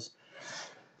believe it was.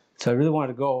 So I really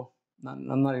wanted to go.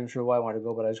 I'm not even sure why I wanted to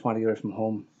go, but I just wanted to get away from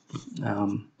home.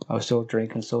 I was still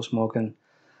drinking, still smoking,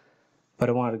 but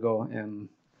I wanted to go. And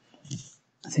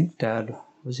I think Dad,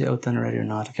 was he out then already or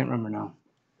not? I can't remember now.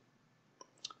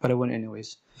 But I went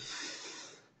anyways.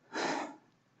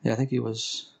 Yeah, I think he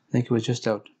was just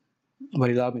out.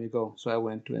 But he allowed me to go, so I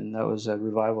went, and that was a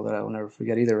revival that I will never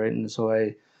forget either, right? And so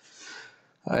I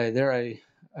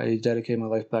dedicated my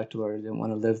life back to the Lord. I didn't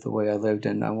want to live the way I lived,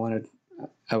 and I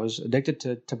was addicted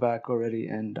to tobacco already,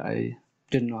 and I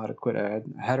didn't know how to quit. I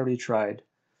had already tried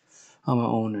on my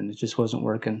own, and it just wasn't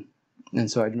working. And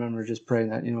so I remember just praying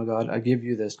that, you know, God, I give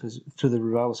you this, because through the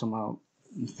revival somehow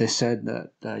they said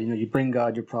that, you know, you bring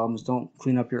God your problems, don't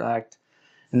clean up your act,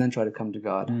 and then try to come to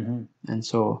God. Mm-hmm. And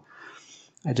so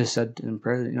I just said in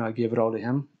prayer that, you know, I gave it all to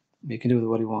Him. He can do with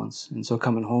what He wants. And so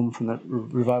coming home from that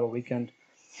revival weekend,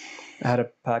 I had a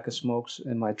pack of smokes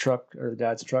in my truck, or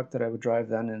Dad's truck that I would drive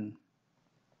then, and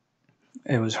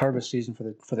it was harvest season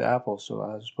for the apples, so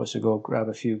I was supposed to go grab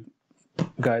a few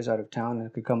guys out of town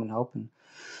that could come and help. And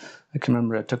I can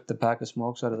remember I took the pack of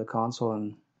smokes out of the console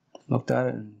and looked at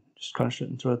it and just crunched it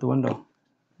and threw it out the window.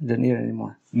 I didn't eat it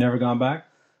anymore. Never gone back?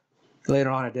 Later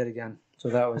on, I did again. So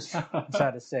that was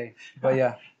sad to say. But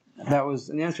yeah, that was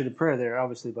an answer to prayer there,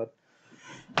 obviously. But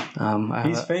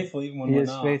He's faithful even when He we're is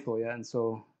not. faithful, yeah. And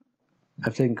so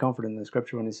I've taken comfort in the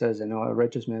scripture when He says, I know a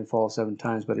righteous man falls 7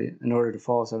 times, but in order to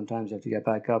fall 7 times, you have to get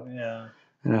back up. Yeah.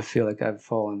 And I feel like I've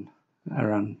fallen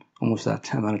around almost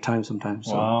that amount of time sometimes.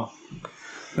 So. Wow.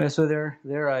 But so then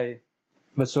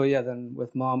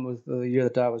with Mom, with the year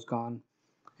that Dad was gone,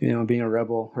 you know, being a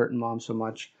rebel, hurting Mom so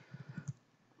much,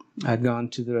 I'd gone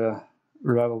to the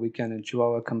revival weekend in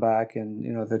Chihuahua, come back, and,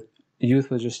 you know, the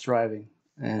youth was just thriving.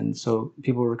 And so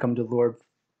people were coming to the Lord,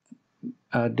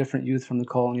 different youth from the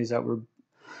colonies that were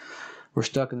were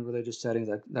stuck in the religious settings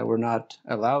that were not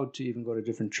allowed to even go to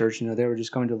different church. They were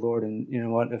just coming to the Lord, and you know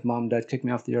what? If mom and dad kicked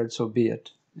me off the yard, so be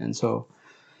it. And so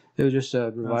it was just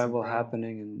a revival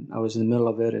happening, and I was in the middle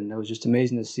of it, and it was just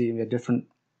amazing to see. We had different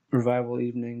revival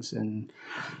evenings, and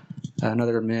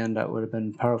another man that would have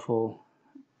been a powerful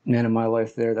man in my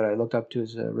life there that I looked up to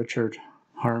is Richard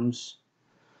Harms.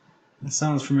 That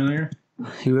sounds familiar.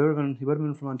 He would have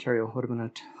been from Ontario. Would have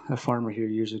been a farmer here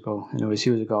years ago. Anyways, he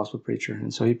was a gospel preacher,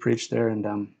 and so he preached there.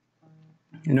 And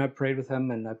I prayed with him,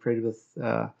 and I prayed with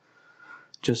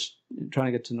just trying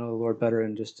to get to know the Lord better,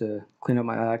 and just to clean up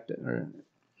my act, or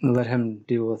let Him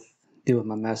deal with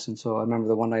my mess. And so I remember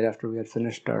the one night after we had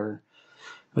finished it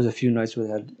was a few nights where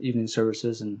we had evening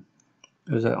services, and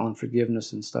it was on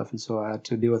forgiveness and stuff. And so I had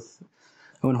to deal with.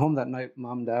 I went home that night.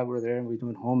 Mom and Dad were there, and we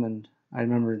went home, and I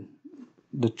remember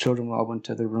the children all went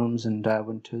to their rooms, and Dad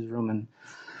went to his room, and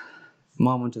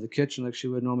Mom went to the kitchen like she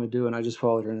would normally do, and I just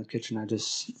followed her in the kitchen. I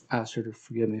just asked her to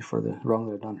forgive me for the wrong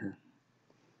that I'd done her.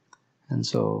 And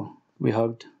so we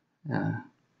hugged. I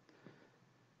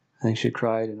think she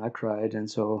cried, and I cried,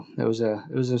 and so it was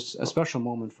a special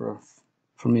moment for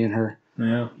me and her.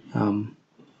 Yeah.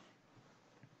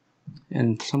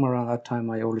 And somewhere around that time,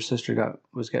 my older sister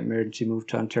was getting married, and she moved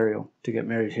to Ontario to get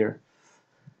married here.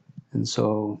 And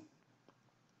so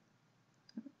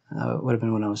it would have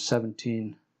been when I was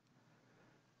 17.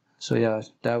 So yeah,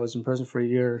 Dad was in prison for a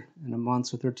year and a month,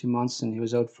 so 13 months, and he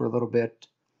was out for a little bit.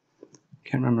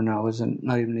 Can't remember now. It wasn't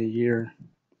not even a year.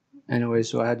 Anyway,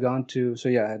 so I had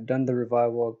I had done the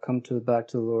revival, come back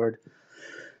to the Lord,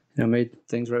 made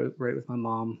things right with my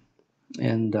mom,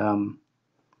 and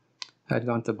I had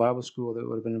gone to Bible school. That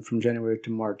would have been from January to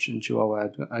March in Chihuahua.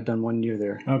 I'd done 1 year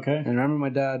there. Okay. And I remember my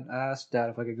dad asked Dad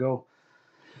if I could go,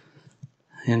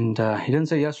 and he didn't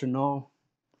say yes or no.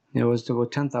 It was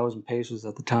about 10,000 pesos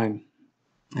at the time,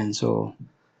 and so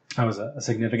that was a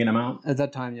significant amount at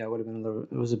that time. Yeah, it would have been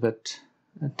it was a bit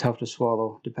tough to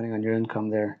swallow depending on your income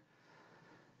there.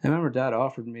 I remember Dad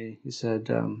offered me. He said,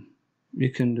 "You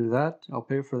can do that. I'll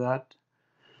pay for that,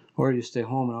 or you stay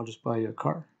home and I'll just buy you a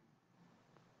car."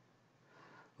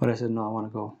 But I said, "No, I want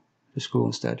to go to school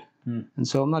instead." And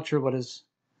so I'm not sure what his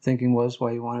thinking was,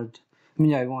 why he wanted. I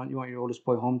mean, yeah, you want your oldest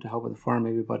boy home to help with the farm,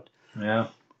 maybe, but yeah.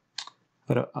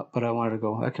 But I wanted to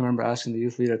go. I can remember asking the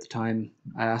youth leader at the time.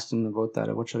 I asked him about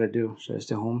that. What should I do? Should I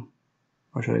stay home,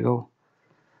 or should I go?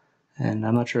 And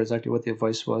I'm not sure exactly what the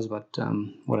advice was, but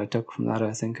what I took from that,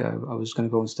 I think I was going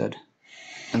to go instead.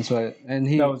 And so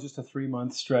that was just a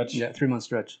 3-month stretch. Yeah, 3-month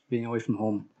stretch, being away from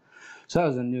home. So that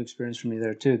was a new experience for me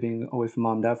there too, being away from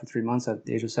mom and dad for 3 months at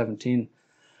the age of 17,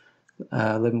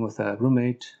 living with a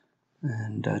roommate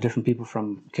and different people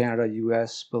from Canada,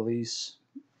 U.S., Belize,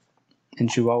 in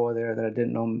Chihuahua there that I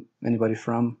didn't know anybody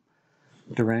from,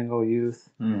 Durango youth.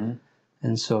 Mm-hmm.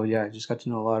 And so, yeah, I just got to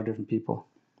know a lot of different people.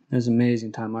 It was an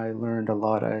amazing time. I learned a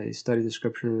lot. I studied the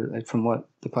scripture from what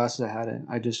the classes I had.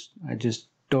 I just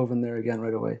dove in there again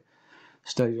right away.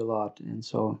 Studied a lot, and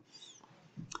so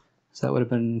that would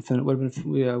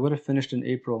have finished in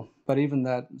April. But even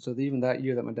that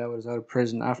year that my dad was out of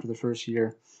prison, after the first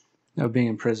year of being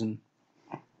in prison,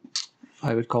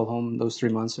 I would call home those 3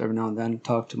 months every now and then,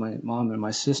 talk to my mom and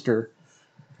my sister.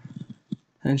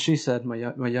 And she said, my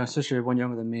young sister, one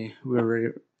younger than me, we were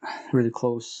really, really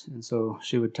close. And so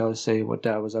she would say what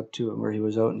Dad was up to and where he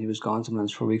was out, and he was gone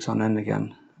sometimes for weeks on end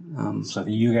again. So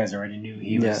you guys already knew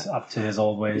he was up to his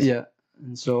old ways. Yeah.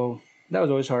 And so that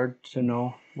was always hard to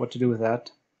know what to do with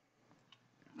that.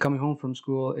 Coming home from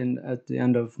school at the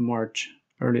end of March,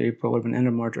 early April, would have been end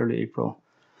of March, early April.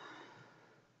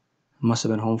 Must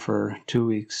have been home for 2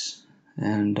 weeks,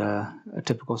 and a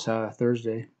typical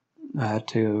Thursday, we had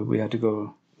to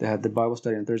go. They had the Bible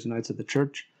study on Thursday nights at the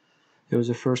church. It was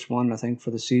the first one, I think,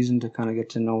 for the season to kind of get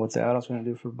to know what the adults were going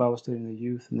to do for Bible study and the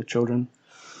youth and the children.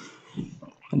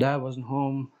 My dad wasn't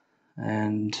home,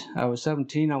 and I was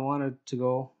 17. I wanted to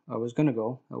go. I was going to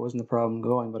go. That wasn't the problem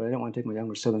going, but I didn't want to take my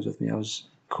younger siblings with me. I was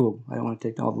cool. I didn't want to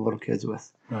take all the little kids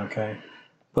with. Okay.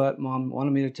 But Mom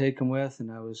wanted me to take them with,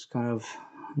 and I was kind of,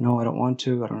 no, I don't want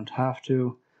to. I don't have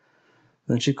to.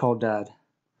 Then she called Dad,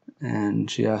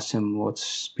 and she asked him,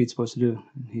 what's Pete supposed to do?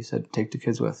 And he said, take the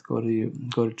kids with. Go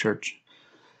to church.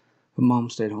 But Mom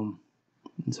stayed home.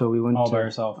 And so we went all by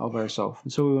herself. All by herself.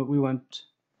 And so we went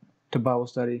to Bible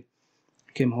study.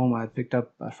 Came home. I had picked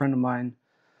up a friend of mine,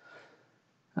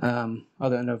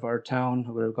 other end of our town.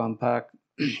 I would have gone back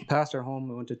past our home.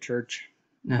 We went to church.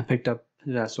 And I picked up,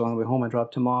 so on the way home, I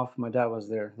dropped him off. My dad was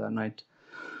there that night.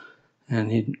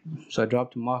 And so I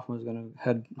dropped him off and was going to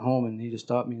head home, and he just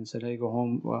stopped me and said, hey, go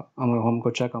home. Well, I'm going to go home,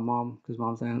 go check on Mom, because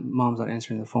mom's not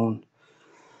answering the phone.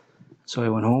 So I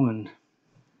went home, and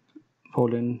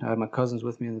pulled in. I had my cousins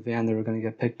with me in the van. They were going to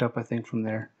get picked up, I think, from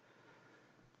there.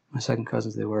 My second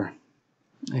cousins, they were.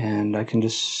 And I can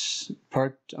just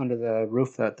parked under the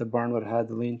roof that the barn would have had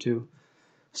the lean-to,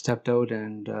 stepped out,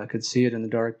 and I could see it in the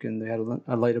dark, and they had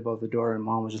a light above the door, and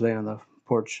Mom was just laying on the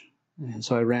porch. And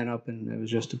so I ran up, and it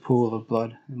was just a pool of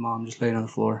blood, and Mom just laying on the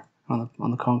floor, on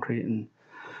the concrete, and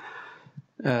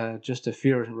just a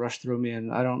fear rushed through me,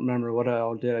 and I don't remember what I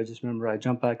all did. I just remember I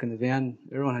jumped back in the van.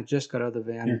 Everyone had just got out of the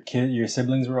van. Your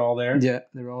siblings were all there? Yeah,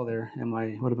 they were all there, and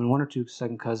my would have been one or two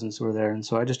second cousins were there, and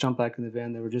so I just jumped back in the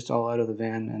van. They were just all out of the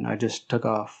van, and I just took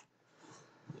off.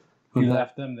 You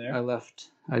left them there? I left.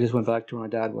 I just went back to where my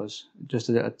dad was, just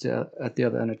at the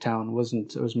other end of town. It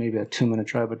was maybe a 2-minute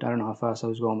drive, but I don't know how fast I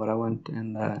was going. But I went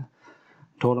and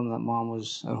told him that Mom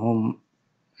was at home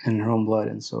in her own blood,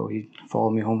 and so he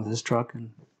followed me home with his truck,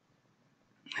 and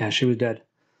yeah, she was dead.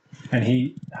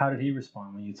 And how did he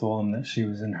respond when you told him that she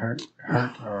was hurt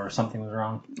or something was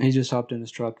wrong? He just hopped in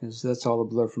his truck. That's all a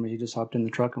blur for me. He just hopped in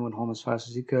the truck and went home as fast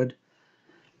as he could.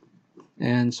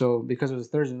 And so, because it was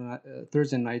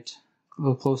Thursday night, a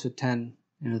little close to 10,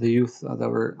 the youth that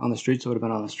were on the streets would have been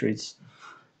on the streets,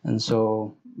 and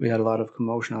so we had a lot of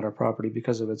commotion at our property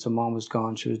because of it. So Mom was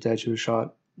gone. She was dead. She was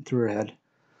shot through her head.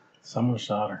 Someone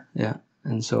shot her. Yeah,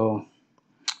 and so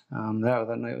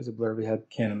that night was a blur. We had.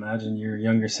 Can't imagine your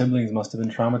younger siblings must have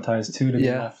been traumatized too to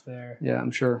be left there. Yeah,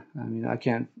 I'm sure. I mean, I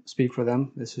can't speak for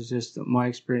them. This is just my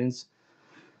experience.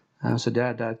 So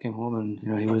Dad came home,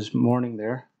 and he was mourning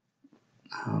there.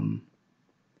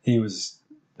 He was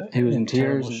in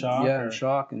tears, and, shock, in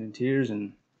shock and in tears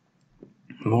and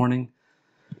mourning.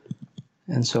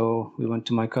 And so we went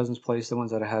to my cousin's place, the ones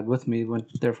that I had with me,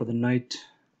 went there for the night.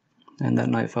 And that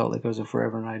night felt like it was a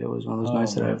forever night. It was one of those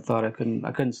nights that I thought I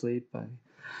couldn't sleep. I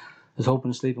was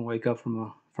hoping to sleep and wake up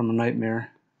from a nightmare,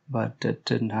 but it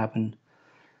didn't happen.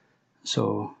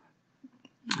 So,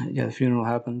 yeah, the funeral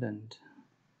happened and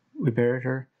we buried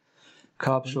her.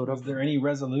 Cops showed up. Was there any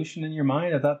resolution in your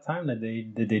mind at that time? Did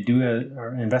they do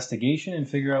an investigation and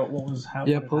figure out what was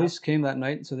happening? Yeah, police came that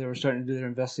night, so they were starting to do their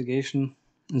investigation.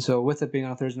 And so, with it being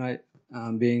on Thursday night,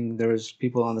 there was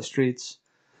people on the streets.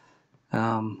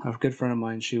 A good friend of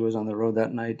mine, she was on the road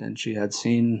that night, and she had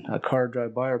seen a car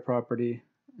drive by our property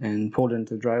and pulled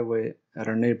into the driveway at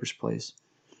our neighbor's place.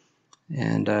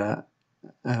 And a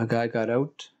guy got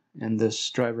out, and this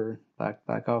driver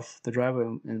back off the driveway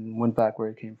and went back where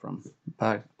he came from,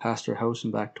 back past her house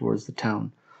and back towards the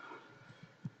town.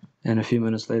 And a few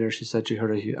minutes later, she said she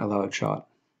heard a loud shot.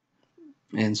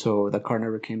 And so the car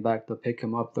never came back to pick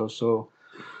him up, though. So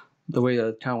the way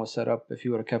the town was set up, if he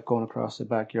would have kept going across the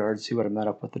backyards, he would have met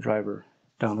up with the driver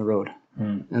down the road.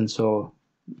 And so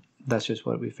that's just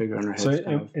what we figured in our heads.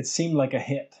 So it seemed like a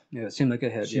hit. Yeah, it seemed like a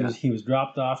hit. He was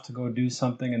dropped off to go do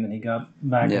something, and then he got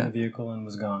back in the vehicle and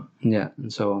was gone. Yeah,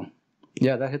 and so,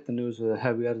 that hit the news with a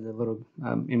heavy. We had a little,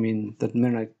 the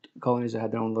Mennonite colonies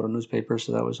had their own little newspaper,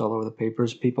 so that was all over the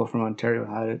papers. People from Ontario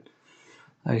had it.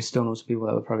 I still know some people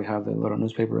that would probably have the little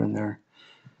newspaper in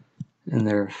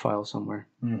their file somewhere.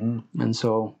 Mm-hmm. And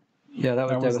so, that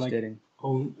was devastating.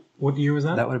 What year was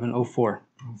that? That would have been 04.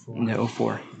 04. Yeah,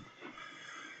 04.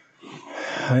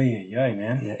 Ay,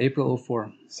 man. Yeah, April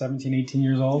 04. 17, 18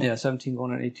 years old? Yeah, 17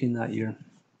 going on 18 that year.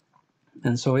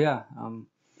 And so,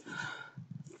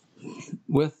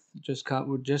 with just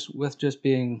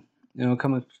being,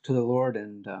 coming to the Lord,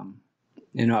 and,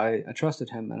 I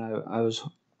trusted Him, and I was,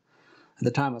 at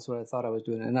the time, that's what I thought I was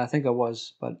doing. And I think I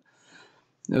was, but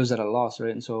it was at a loss,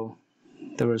 right? And so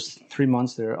there was 3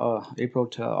 months there, April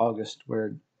to August,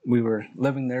 where we were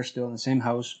living there still in the same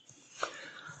house.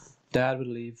 Dad would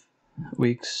leave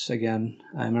weeks again.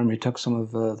 I remember he took some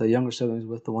of the younger siblings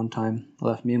with the one time,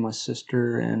 left me and my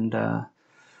sister, and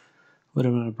would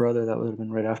have been a brother that would have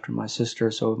been right after my sister.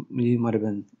 So he might have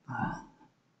been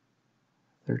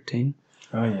 13.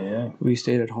 Oh, yeah. We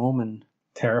stayed at home and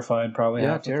terrified, probably.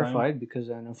 Yeah, terrified, because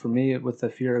I know for me, with the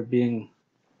fear of being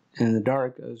in the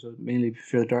dark, it was mainly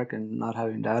fear of the dark, and not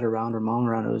having Dad around or Mom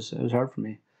around. It was hard for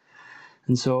me.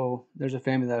 And so there's a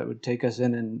family that would take us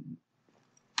in, and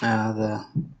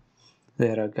they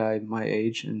had a guy my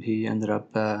age, and he ended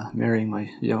up marrying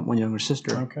my one younger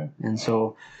sister. Okay. And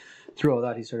so through all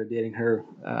that, he started dating her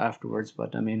afterwards.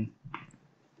 But 3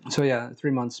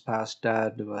 months passed.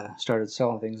 Dad started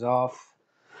selling things off.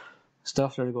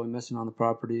 Stuff started going missing on the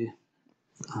property.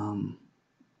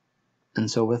 And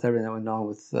so with everything that went on,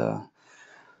 with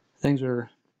things were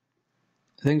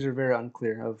very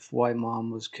unclear of why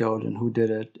Mom was killed and who did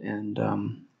it, and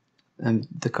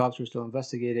the cops were still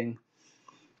investigating.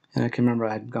 And I can remember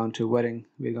I had gone to a wedding.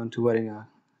 We had gone to a wedding.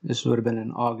 This would have been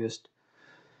in August,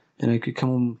 And I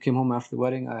came home after the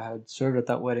wedding. I had served at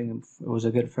that wedding. It was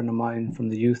a good friend of mine from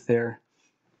the youth there.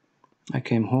 I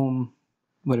came home,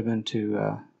 would have been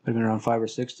around 5 or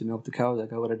 6 to milk the cows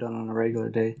like I would have done on a regular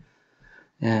day,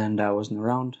 and I wasn't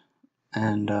around.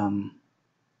 And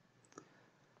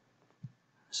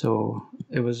so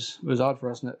it was odd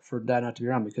for us for Dad not to be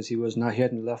around, because he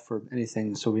hadn't left for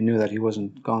anything, so we knew that he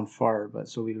wasn't gone far. But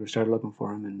so we started looking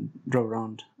for him and drove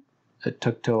around. It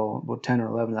took till about 10 or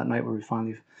 11 that night where we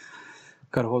finally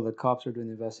got a hold of the cops who were doing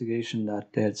the investigation,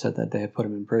 that they had said that they had put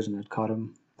him in prison, had caught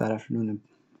him that afternoon and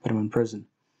put him in prison.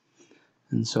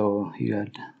 And so he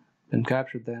had been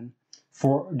captured then.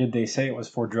 Did they say it was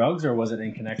for drugs, or was it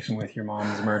in connection with your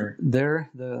mom's murder? There,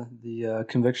 the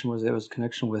conviction was it was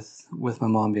connection with my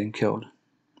mom being killed.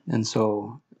 And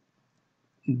so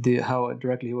how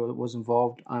directly he was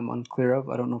involved, I'm unclear of.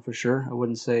 I don't know for sure. I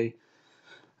wouldn't say,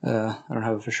 I don't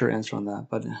have a for sure answer on that,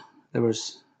 but there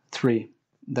was 3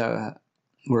 that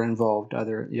were involved.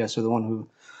 So the one who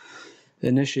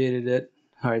initiated it,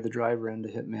 hired the driver and the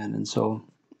hitman. And so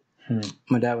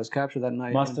my dad was captured that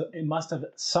night. It must have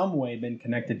some way been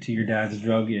connected to your dad's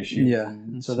drug issue. Yeah,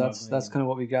 and so that's kind of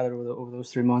what we gathered over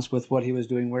those 3 months with what he was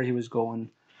doing, where he was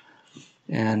going.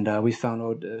 And we found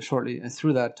out shortly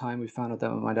through that time, we found out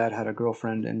that my dad had a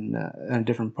girlfriend in a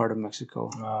different part of Mexico.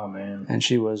 Oh, man. And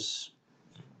she was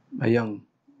a young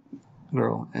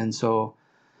girl, and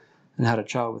had a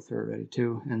child with her already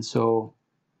too. And so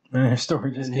her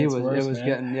story just gets worse.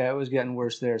 It was getting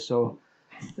worse there. So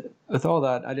with all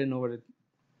that, I didn't know it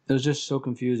was just so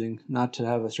confusing not to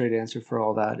have a straight answer for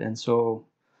all that. And so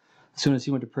as soon as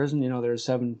he went to prison, there are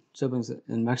 7 siblings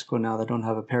in Mexico now that don't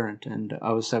have a parent, and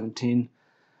I was 17.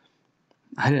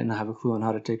 I didn't have a clue on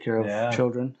how to take care of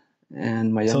children.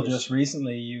 And my youngest, so just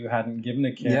recently you hadn't given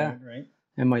a kid, right?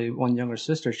 And my one younger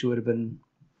sister, she would have been,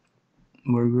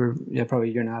 we were probably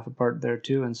a year and a half apart there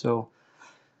too. And so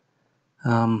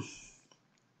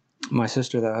my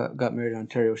sister that got married in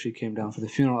Ontario, she came down for the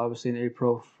funeral, obviously in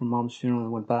April, for Mom's funeral,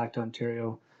 and went back to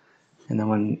Ontario. And then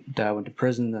when Dad went to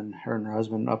prison, then her and her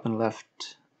husband up and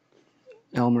left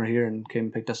Elmer here and came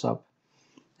and picked us up.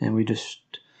 And we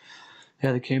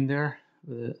they came there.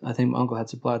 I think my uncle had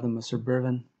supplied them a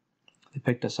Suburban. They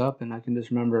picked us up, and I can just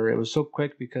remember it was so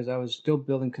quick because I was still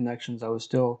building connections. I was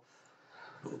still,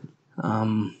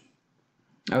 I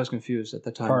was confused at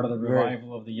the time. Part of the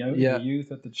revival of the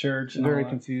youth at the church. And very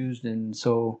confused, and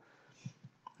so,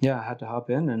 I had to hop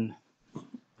in, and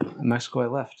in Mexico I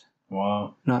left.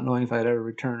 Wow. Not knowing if I'd ever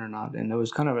return or not. And it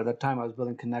was kind of at that time I was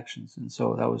building connections, and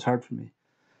so that was hard for me.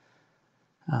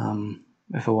 I don't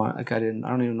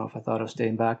even know if I thought of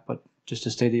staying back, but just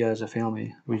to stay together as a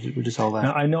family, we just all left.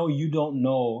 Now, I know you don't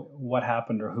know what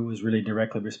happened or who was really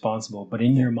directly responsible, but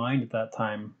in your mind at that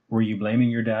time, were you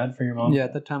blaming your dad for your mom? Yeah,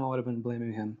 at that time I would have been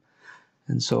blaming him.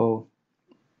 And so,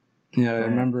 I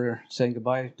remember saying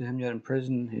goodbye to him yet in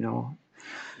prison,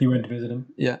 You went to visit him?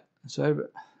 Yeah. So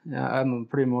I'm a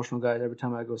pretty emotional guy. Every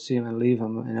time I go see him and leave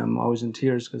him, and I'm always in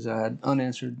tears because I had a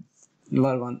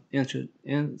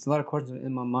lot of questions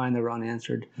in my mind that were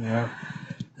unanswered. Yeah.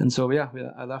 And so, we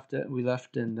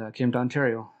left and came to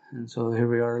Ontario. And so here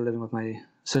we are living with my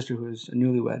sister, who is a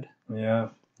newlywed. Yeah.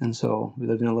 And so we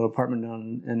lived in a little apartment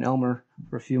in Elmer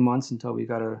for a few months until we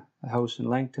got a house in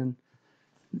Langton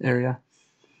area.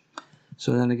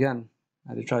 So then again,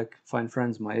 I had to try to find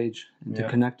friends my age and to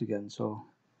connect again. So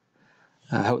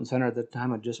Houghton Center at the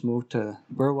time, I just moved to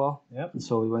Burwell. Yep. And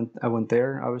so I went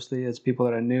there. Obviously, it's people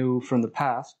that I knew from the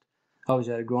past.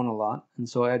 Obviously, I had grown a lot. And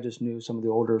so I just knew some of the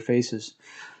older faces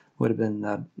would have been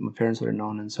that my parents would have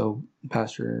known. And so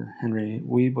Pastor Henry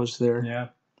Weeb was there. Yeah.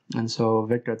 And so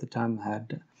Victor at the time I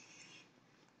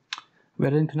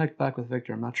didn't connect back with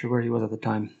Victor. I'm not sure where he was at the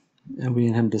time. And we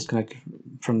and him disconnected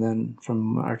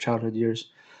from our childhood years.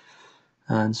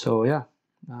 And so,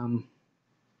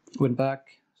 went back.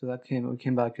 So we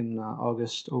came back in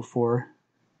August 2004.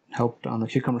 Helped on the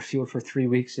cucumber field for 3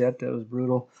 weeks yet. That was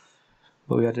brutal.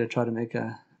 But we had to try to make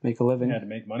a living. You had to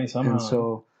make money somehow. And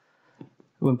so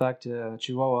we went back to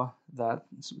Chihuahua that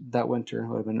winter. It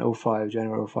would have been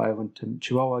January 2005. Went to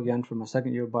Chihuahua again for my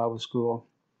second year of Bible school.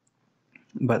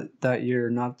 But that year,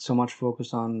 not so much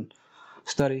focused on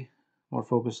study, more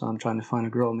focused on trying to find a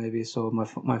girl maybe. So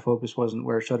my focus wasn't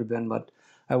where it should have been. But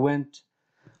I went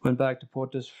back to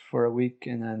Potus for a week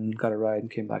and then got a ride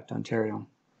and came back to Ontario.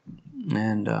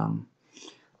 And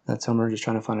that summer, just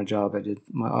trying to find a job. I did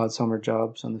my odd summer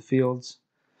jobs on the fields.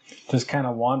 Just kind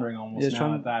of wandering almost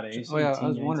at that age. Oh yeah, I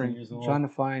was wandering, trying to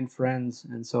find friends.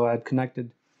 And so I had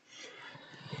connected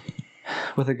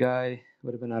with a guy,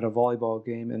 would have been at a volleyball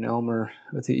game in Elmer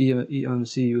with the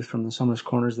EMC youth from the Summers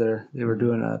Corners there. They were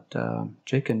doing at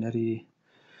Jake and Nettie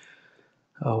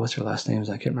what's her last names?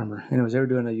 I can't remember. Anyways, they were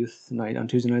doing a youth night on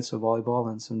Tuesday nights of volleyball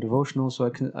and some devotional.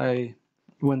 So I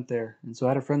went there, and so I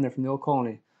had a friend there from the old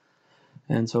colony,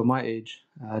 and so my age,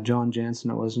 John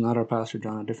Jansen. It was not our pastor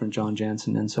John, a different John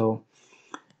Jansen, and so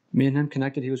me and him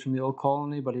connected. He was from the old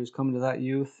colony, but he was coming to that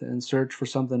youth in search for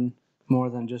something more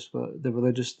than just the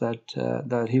religious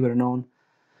that he would have known.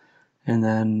 And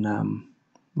then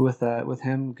with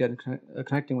him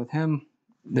connecting with him,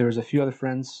 there was a few other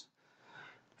friends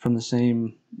from the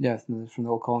same from the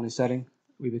old colony setting.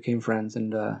 We became friends,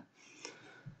 and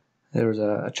there was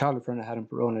a childhood friend I had in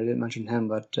Port Rowan. I didn't mention him,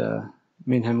 but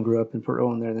me and him grew up in Port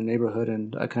Rowan there in the neighborhood,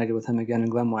 and I connected with him again in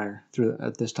Glenmire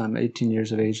at this time 18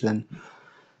 years of age then.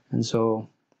 And so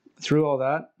through all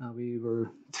that, we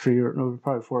were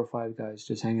probably 4 or 5 guys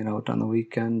just hanging out on the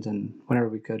weekends and whenever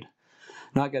we could.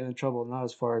 Not getting in trouble, not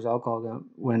as far as alcohol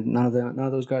went. None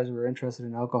of those guys were interested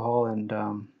in alcohol and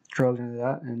drugs and any of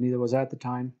that, and neither was I at the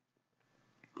time.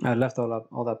 I left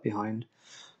all that behind,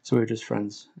 so we were just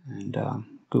friends and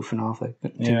goofing off like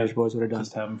teenage boys would have done.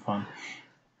 Just having fun.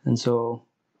 And so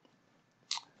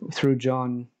through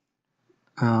John,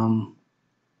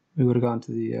 we would have gone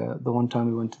to the one time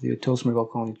we went to the Tilsmerville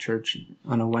Colony Church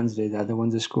on a Wednesday. They had the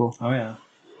Wednesday school. Oh yeah.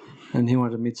 And he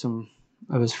wanted to meet some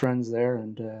of his friends there,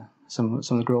 and some of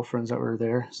the girlfriends that were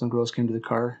there. Some girls came to the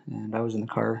car, and I was in the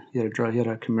car. He had a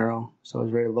Camaro, so I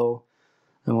was very low.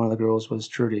 And one of the girls was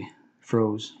Trudy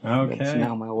Froze. Okay. That's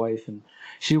now my wife, and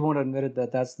she won't admit it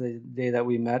that that's the day that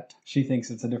we met. She thinks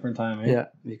it's a different time, eh? Yeah,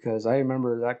 because I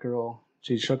remember that girl.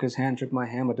 She shook my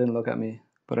hand, but didn't look at me.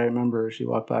 But I remember she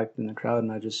walked back in the crowd,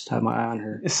 and I just had my eye on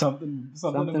her. Something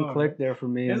clicked there for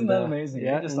me. Isn't that amazing?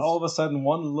 Yeah, just all of a sudden,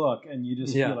 one look, and you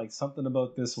just feel like something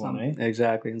about this one, eh?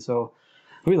 Exactly. And so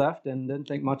we left and didn't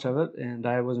think much of it, and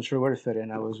I wasn't sure where to fit in.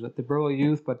 I was with the Burrow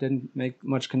Youth, but didn't make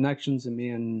much connections. And me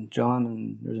and John,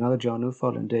 and there's another John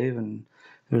Neufeld and Dave, and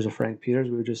there was a Frank Peters.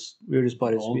 We were just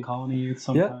buddies. Old colony youth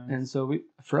sometimes. Yeah, and so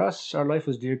for us, our life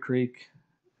was Deer Creek.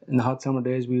 In the hot summer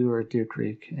days, we were at Deer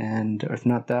Creek, and if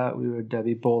not that, we would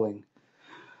be bowling.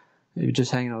 We were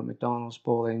just hanging out at McDonald's,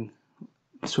 bowling,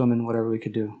 swimming, whatever we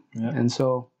could do. Yeah. And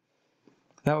so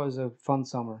that was a fun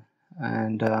summer.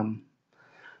 And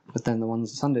but then the one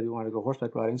Sunday we wanted to go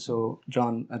horseback riding, so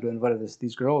John had invited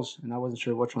these girls, and I wasn't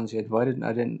sure which ones he invited.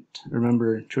 I didn't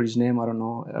remember Trudy's name. I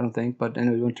don't think. But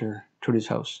anyway, we went to Trudy's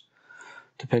house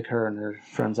to pick her and her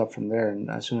friends up from there.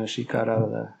 And as soon as she got out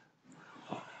of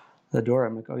the door,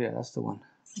 I'm like, oh yeah, that's the one.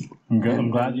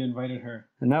 I'm glad you invited her.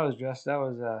 And that was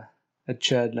a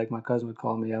Ched, like my cousin would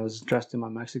call me. I was dressed in my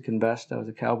Mexican vest. I was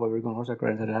a cowboy. We were going horseback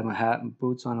riding. I had my hat and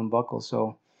boots on and buckles.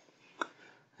 So,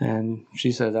 and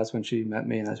she said that's when she met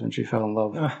me, and that's when she fell in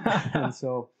love. And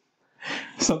so,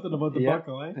 something about the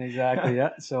buckle, eh? Exactly.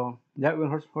 Yeah. So we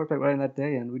went horseback riding that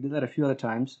day, and we did that a few other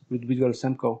times. We'd go to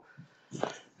Simcoe,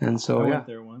 and so I went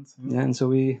there once. Yeah, and so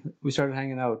we started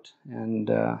hanging out, and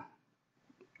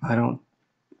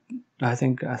I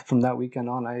think from that weekend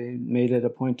on, I made it a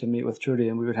point to meet with Trudy,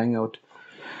 and we would hang out.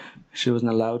 She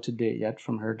wasn't allowed to date yet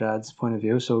from her dad's point of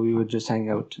view, so we would just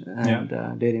hang out,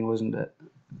 and dating wasn't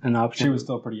an option. She was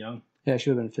still pretty young. Yeah, she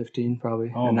would have been 15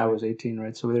 probably, and I was 18,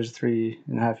 right? So there's a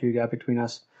 3.5 year gap between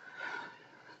us.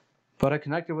 But I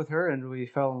connected with her, and we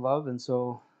fell in love, and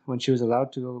so when she was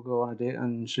allowed to go on a date,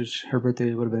 and her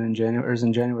birthday would have been in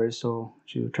January, so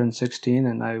she would turn 16,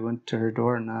 and I went to her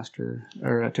door and asked her,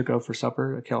 or I took her out for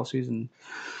supper at Kelsey's, and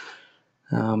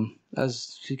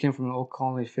as she came from an old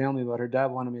colony family, but her dad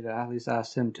wanted me to at least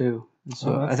ask him too. And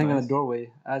so I think in the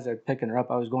doorway, as they're picking her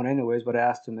up, I was going anyways, but I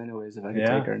asked him anyways if I could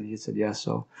take her, and he said yes.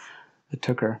 So I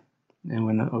took her and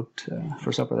went out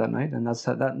for supper that night, and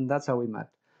that's how we met.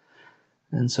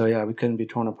 And so we couldn't be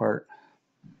torn apart.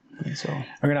 And so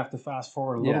we're gonna have to fast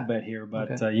forward a little bit here,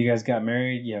 but you guys got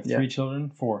married. You have 3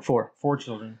 children, 4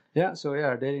 children. Yeah. So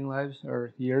our dating lives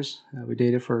or years. We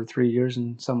dated for 3 years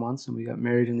and some months, and we got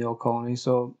married in the old colony.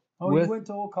 So you went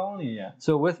to old colony, yeah.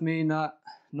 So with me not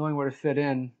knowing where to fit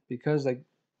in, because I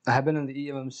had been in the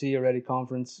EMMC already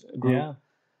conference group,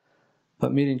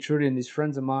 but meeting Trudy and these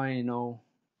friends of mine,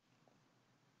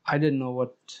 I didn't know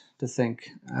what to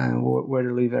think and where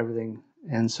to leave everything,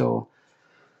 and so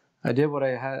I did what I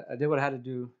had to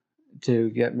do to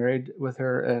get married with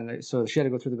her, and so she had to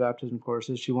go through the baptism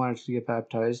courses. She wanted to get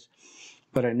baptized,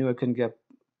 but I knew I couldn't get.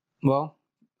 Well,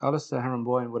 Alistair Herman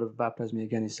Boyne would have baptized me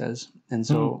again, he says, and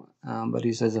so, but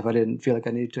he says if I didn't feel like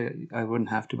I needed to, I wouldn't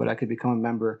have to, but I could become a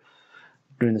member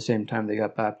during the same time they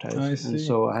got baptized. I see. And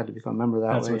so I had to become a member that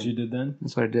way. That's what you did then?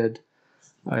 That's what I did.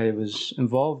 I was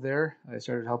involved there. I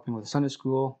started helping with Sunday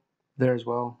school there as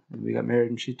well, and we got married,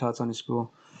 and she taught Sunday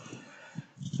school.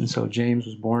 And so James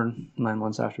was born 9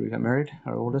 months after we got married,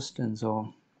 our oldest, and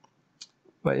so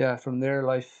But yeah, from there,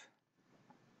 life,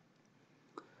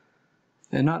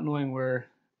 and not knowing where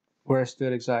I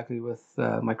stood exactly with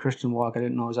my Christian walk, I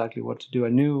didn't know exactly what to do. I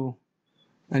knew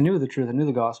the truth, I knew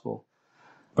the gospel,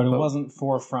 but it wasn't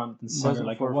forefront and center.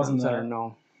 Like it wasn't center,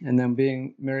 no. And then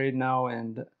being married now,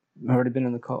 and I've already been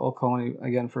in the Old Colony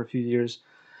again for a few years.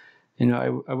 You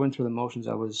know, I went through the motions.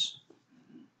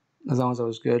 As long as I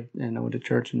was good, and I went to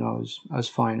church, and I was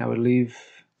fine. I would leave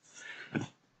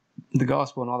the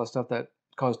gospel and all the stuff that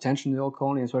caused tension in the Old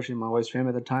Colony, especially my wife's family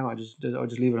at the time. I would just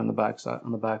leave it on the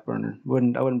back burner. I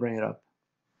wouldn't bring it up.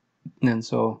 And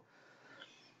so,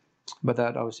 but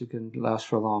that obviously couldn't last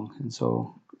for long. And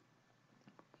so,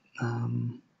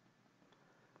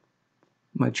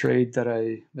 the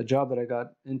job that I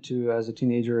got into as a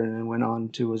teenager and then went on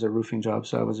to was a roofing job.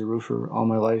 So I was a roofer all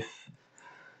my life.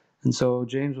 And so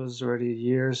James was already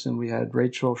years, and we had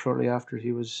Rachel shortly after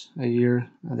he was a year.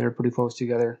 They were pretty close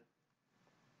together.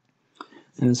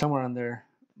 And then somewhere in there,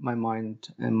 my mind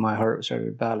and my heart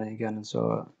started battling again. And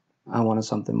so I wanted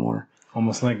something more.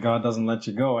 Almost like God doesn't let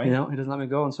you go, eh? You know, he doesn't let me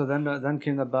go. And so then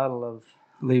came the battle of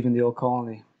leaving the Old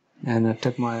Colony. And it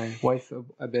took my wife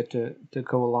a bit to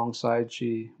go alongside.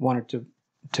 She wanted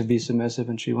to be submissive,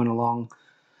 and she went along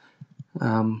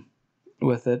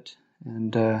with it.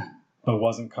 And but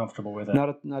wasn't comfortable with it. Not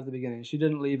at the beginning. She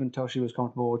didn't leave until she was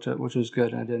comfortable, which was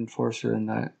good. I didn't force her, and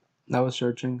I was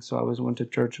searching. So I went to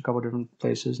church a couple of different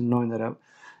places, and knowing that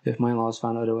if my in-laws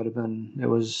found out, it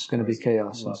was going to be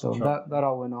chaos. And so that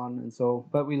all went on. And so,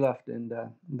 but we left, and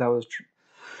that was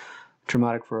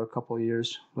traumatic for a couple of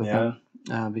years with them,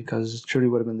 because Trudy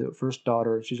would have been the first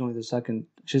daughter. She's only the second.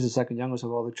 She's the second youngest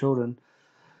of all the children.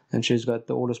 And she's got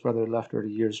the oldest brother left her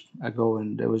years ago,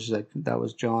 and it was like, that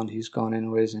was John. He's gone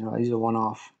anyways. You know, he's a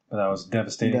one-off. But that was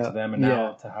devastating to them, and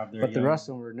now to have their. But the rest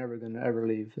of them were never going to ever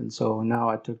leave, and so now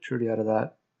I took Trudy out of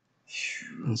that,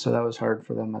 and so that was hard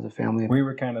for them as a family. We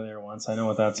were kind of there once. I know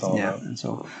what that's all about. And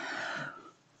so,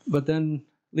 but then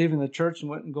leaving the church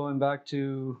and going back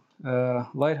to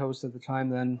Lighthouse at the time,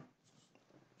 then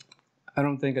I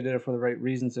don't think I did it for the right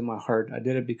reasons in my heart. I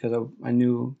did it because I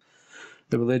knew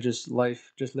the religious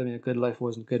life, just living a good life,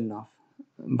 wasn't good enough.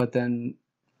 But then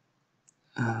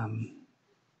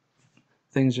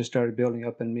things just started building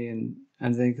up in me, and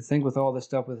I think with all this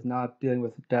stuff, with not dealing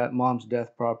with mom's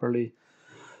death properly,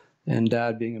 and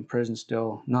dad being in prison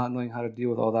still, not knowing how to deal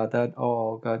with all that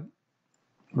all got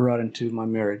brought into my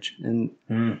marriage. And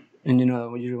you know,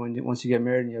 once you get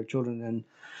married and you have children, then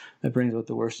it brings out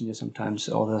the worst in you sometimes,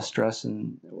 all the stress,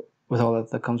 and with all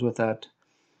that comes with that,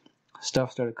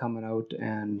 stuff started coming out,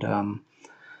 and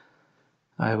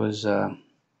I was so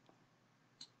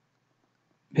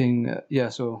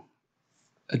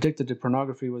addicted to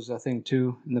pornography was a thing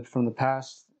too. From the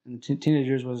past, in the teenage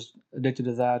years, was addicted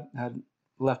to that. Had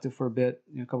left it for a bit,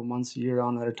 a couple months, a year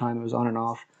on at a time. It was on and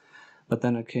off, but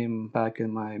then it came back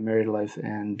in my married life,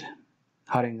 and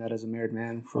hiding that as a married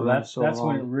man for that's long.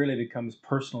 when it really becomes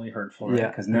personally hurtful, right?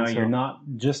 Because now you're not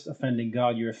just offending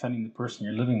God, you're offending the person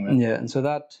you're living with. Yeah, and so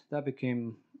that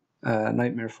became a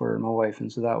nightmare for my wife, and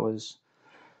so that was,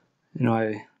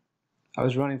 I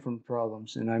was running from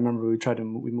problems, and I remember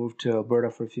we moved to Alberta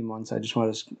for a few months. I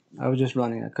was just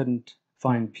running. I couldn't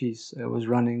find peace. I was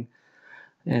running,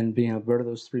 and being in Alberta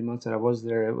those 3 months that I was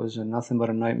there, it was nothing but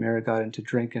a nightmare. I got into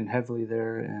drinking heavily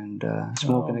there and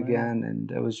smoking again, and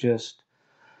it was just.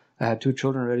 I had 2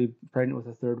 children already, pregnant with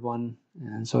a third one,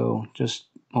 and so just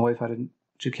my wife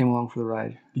she came along for the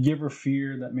ride. Did you ever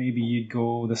fear that maybe you'd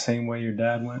go the same way your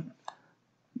dad went?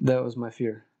 That was my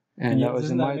fear, and that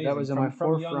was in my forefront.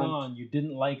 From young on, you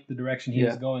didn't like the direction he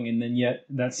was going, and then yet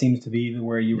that seems to be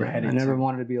where you were headed. I never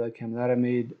wanted to be like him. That I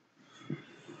made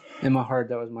in my heart.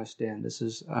 That was my stand.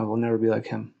 I will never be like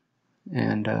him,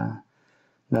 and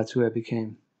that's who I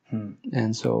became.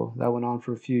 And so that went on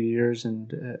for a few years,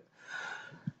 and.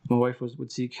 My wife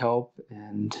would seek help,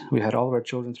 and we had all of our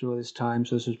children through all this time.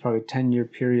 So this was probably a 10-year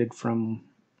period from...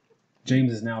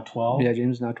 James is now 12? Yeah,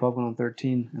 James is now 12, going on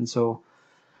 13. And so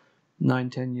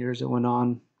 9-10 years it went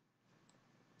on.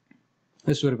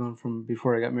 This would have been from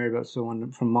before I got married, but so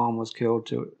from mom was killed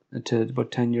to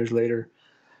about 10 years later.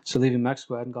 So leaving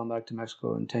Mexico, I hadn't gone back to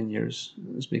Mexico in 10 years.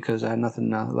 It was because I had nothing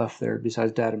left there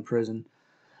besides dad in prison.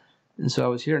 And so I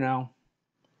was here now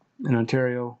in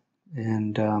Ontario,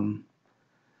 and...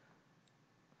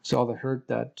 So all the hurt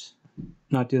that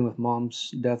not dealing with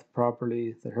mom's death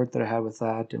properly, the hurt that I had with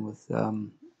that, and with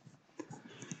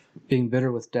being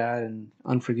bitter with dad, and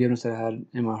unforgiveness that I had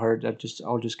in my heart, that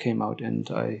all just came out. And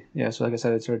so like I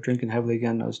said, I started drinking heavily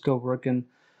again. I was still working.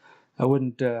 I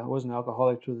wasn't an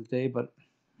alcoholic through the day, but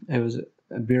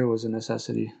beer was a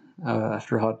necessity.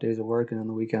 after hot days of work and on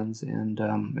the weekends, and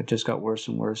it just got worse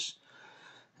and worse.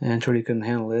 And Trudy couldn't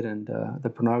handle it, and the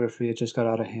pornography, it just got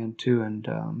out of hand too,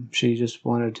 and she just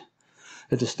wanted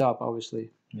it to stop,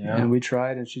 obviously. Yeah. And we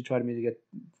tried, and she tried me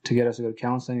to get us to go to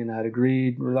counseling, and I had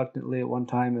agreed reluctantly at one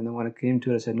time, and then when it came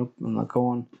to it, I said, nope, I'm not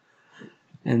going.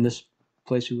 And this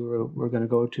place we were going to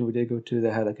go to, we did go to, they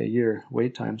had like a year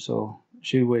wait time, so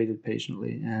she waited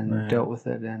patiently and dealt with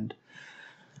it, and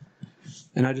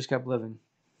I just kept living.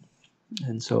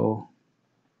 And so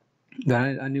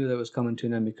then I knew that was coming to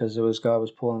an end, because it was God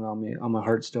was pulling on me, on my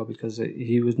heart still, because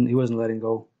he wasn't letting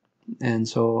go. And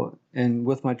so, and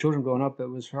with my children growing up, it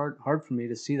was hard for me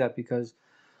to see that, because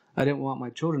I didn't want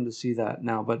my children to see that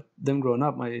now. But them growing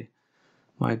up, my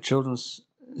children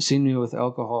seen me with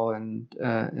alcohol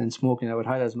and smoking. I would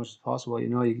hide as much as possible,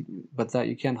 but that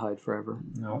you can't hide forever.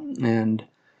 No. And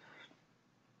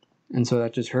so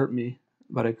that just hurt me,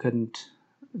 but I couldn't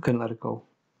let it go.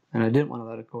 And I didn't want to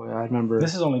let it go. I remember...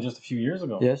 This is only just a few years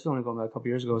ago. Yeah, it's only going back a couple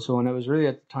years ago. So when it was really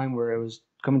at the time where it was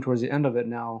coming towards the end of it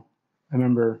now, I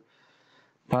remember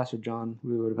Pastor John,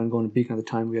 we would have been going to Beacon at the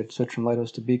time. We had switched from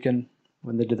Lighthouse to Beacon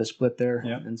when they did the split there.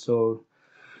 Yeah. And so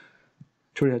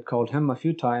Trudy had called him a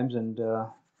few times, and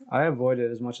I avoided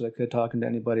as much as I could talking to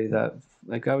anybody that,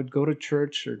 like, I would go to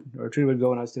church or Trudy would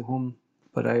go and I'd stay home,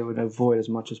 but I would avoid as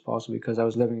much as possible, because I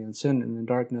was living in sin and in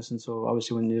darkness. And so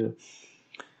obviously when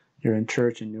you're in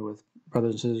church and you're with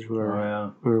brothers and sisters who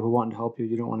want to help you,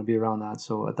 you don't want to be around that.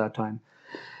 So at that time,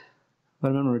 but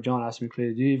I remember John asked me,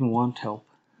 "Clay, do you even want help?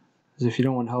 Because if you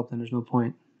don't want help, then there's no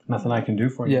point. Nothing I can do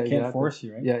for you. Yeah, I can't force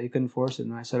you, right?" Yeah, you couldn't force it.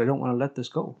 And I said, I don't want to let this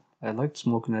go. I liked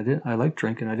smoking. I liked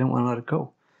drinking. I didn't want to let it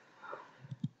go.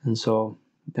 And so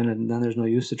then there's no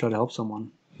use to try to help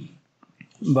someone.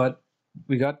 But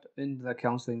we got into that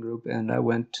counseling group, and I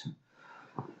went.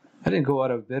 I didn't go out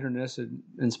of bitterness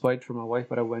and spite for my wife,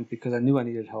 but I went because I knew I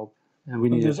needed help, and we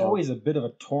needed There's help. always a bit of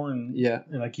a torn. Yeah.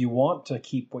 Like, you want to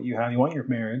keep what you have. You want your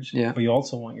marriage. Yeah. But you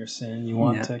also want your sin. You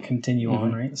want to continue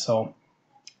on, right? So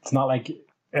it's not like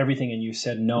everything in you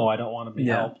said, no, I don't want to be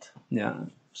helped. Yeah.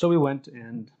 So we went,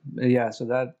 and so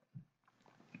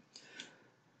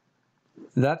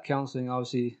that counseling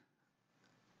obviously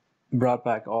brought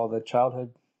back all the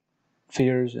childhood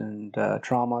fears and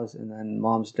traumas, and then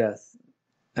Mom's death.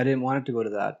 I didn't want it to go to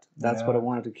that. That's what I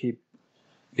wanted to keep,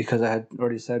 because I had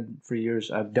already said for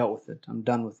years, I've dealt with it. I'm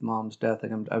done with Mom's death.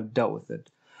 Like, I've dealt with it.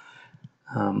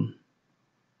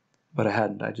 But I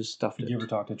hadn't. I just stuffed it. Did you ever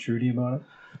talk to Trudy about it?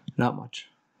 Not much.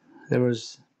 There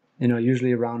was,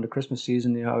 usually around the Christmas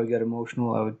season, I would get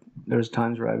emotional. There was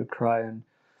times where I would cry,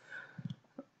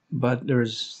 but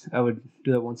I would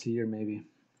do that once a year maybe,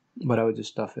 but I would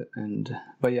just stuff it. And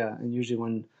usually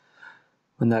when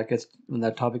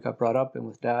that topic got brought up, and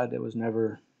with Dad, it was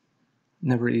never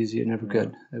easy and never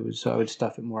good. It was, so I would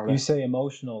stuff it more. You say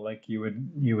emotional, like you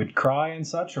would cry and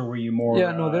such, or were you more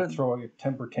throw your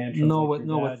temper tantrums?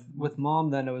 With Mom,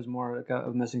 then it was more like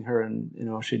of missing her, and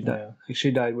she died. Like,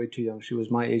 she died way too young. She was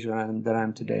my age that I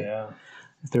am today. Yeah.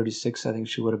 36, I think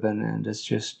she would have been, and it's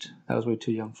just, I was way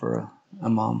too young for a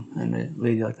mom and a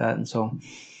lady like that. And so,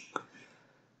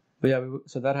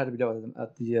 so that had to be dealt with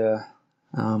at the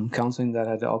counseling. That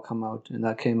had to all come out, and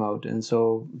that came out. And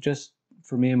so just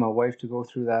for me and my wife to go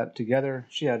through that together,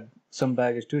 she had some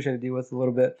baggage too she had to deal with a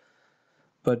little bit,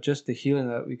 but just the healing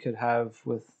that we could have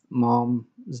with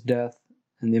Mom's death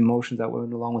and the emotions that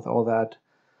went along with all that,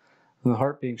 and the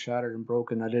heart being shattered and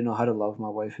broken, I didn't know how to love my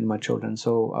wife and my children.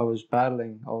 So I was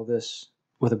battling all this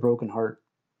with a broken heart,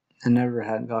 and never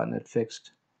had gotten it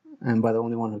fixed, and by the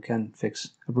only one who can fix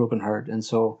a broken heart. And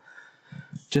so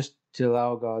just to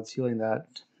allow God's healing that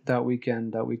week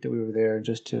that we were there,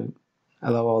 just to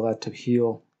allow all that to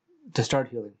heal, to start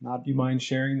healing. Not. Do you mind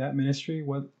sharing that ministry?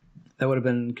 What? That would have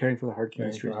been Caring for the Heart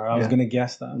ministry. I was going to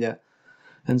guess that. Yeah.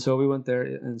 And so we went there,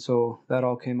 and so that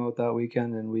all came out that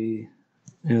weekend, and we,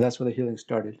 that's where the healing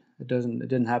started. It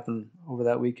didn't happen over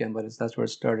that weekend, but that's where it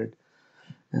started.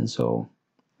 And so,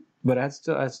 but I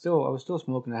was still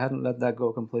smoking. I hadn't let that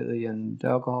go completely, and the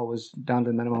alcohol was down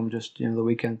to the minimum, just, the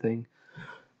weekend thing.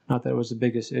 Not that it was the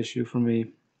biggest issue for me,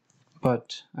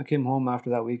 but I came home after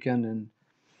that weekend, and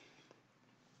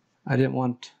I didn't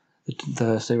want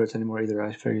the cigarettes anymore either.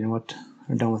 I figured, what,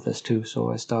 I'm done with this too.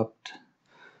 So I stopped.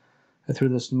 I threw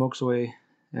the smokes away,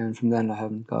 and from then I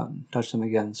haven't touched them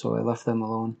again. So I left them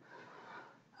alone.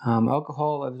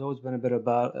 Alcohol has always been a bit of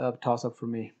a toss-up for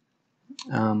me,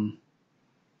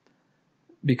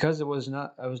 because I was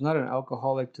not an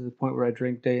alcoholic to the point where I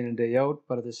drink day in and day out,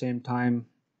 but at the same time,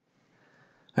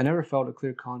 I never felt a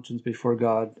clear conscience before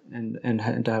God and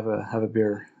to have a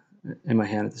beer in my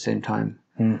hand at the same time.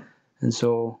 And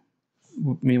so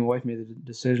me and my wife made the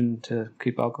decision to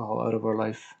keep alcohol out of our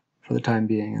life for the time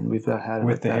being, and we've had it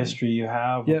With the that. history you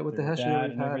have, Yeah, with the history dad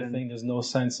we've and had, everything, and there's no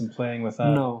sense in playing with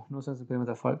that. no sense in playing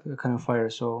with that kind of fire.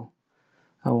 So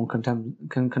I won't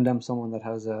condemn someone that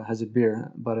has a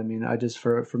beer, but I mean, I just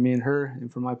for me and her,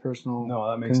 and for my personal No,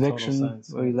 that makes conviction, total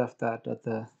sense. we left that at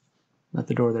the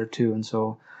door there too, and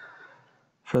so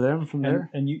for them from there.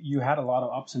 And you had a lot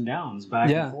of ups and downs back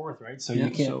Yeah. and forth, right? So Yeah,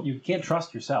 you can't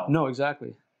trust yourself. No,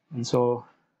 exactly. And so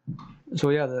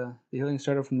yeah, the healing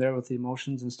started from there with the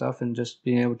emotions and stuff, and just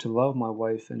being able to love my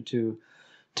wife and to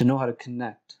know how to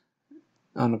connect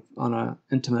on a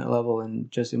intimate level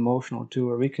and just emotional too,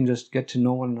 where we can just get to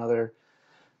know one another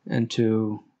and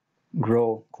to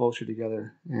grow closer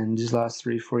together. And these last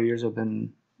 3-4 years have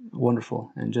been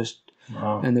wonderful, and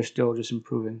and they're still just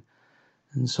improving.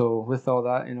 And so with all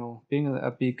that, being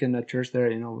at Beacon, at church there,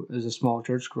 is a small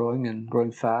church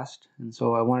growing fast. And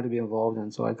so I wanted to be involved.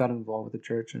 And so I got involved with the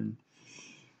church, and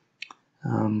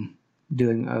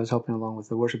I was helping along with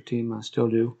the worship team. I still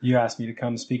do. You asked me to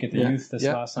come speak at the youth this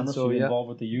last summer, so you're involved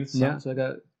with the youth. Yeah, so I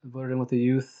got voted in with the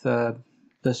youth.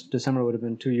 This December would have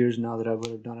been 2 years now that I would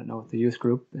have done it now with the youth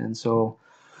group. And so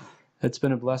it's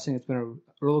been a blessing. It's been a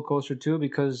roller coaster too,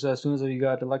 because as soon as we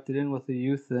got elected in with the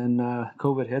youth, then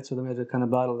COVID hit, so then we had to kind of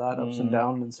battle that ups and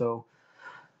downs. And so,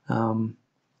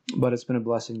 but it's been a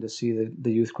blessing to see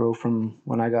the youth grow from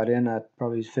when I got in at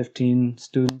probably 15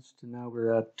 students to now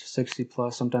we're at 60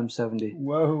 plus, sometimes 70.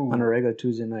 Whoa! On a regular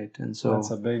Tuesday night, and so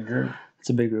that's a big group. It's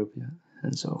a big group, yeah.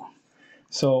 And so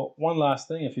one last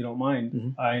thing, if you don't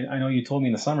mind, I know you told me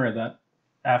in the summer that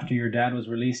after your dad was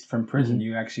released from prison,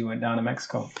 you actually went down to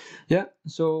Mexico. Yeah.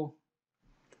 So,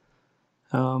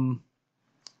 James's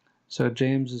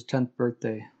 10th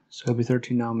birthday. So he'll be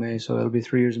 13 now in May. So it'll be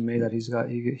 3 years in May that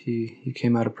he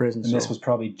came out of prison. And this was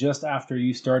probably just after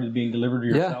you started being delivered to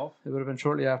yourself? Yeah, it would have been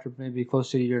shortly after, maybe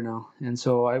close to a year now. And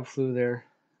so I flew there.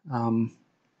 I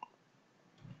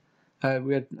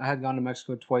had gone to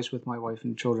Mexico twice with my wife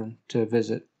and children to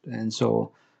visit. And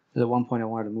so at one point I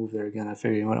wanted to move there again. I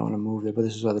figured, I don't want to move there. But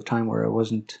this was at the time where I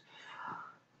wasn't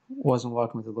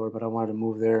walking with the Lord, but I wanted to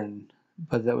move there.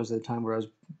 But that was the time where I was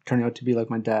turning out to be like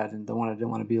my dad, and the one I didn't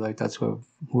want to be like, that's who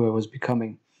I was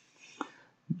becoming.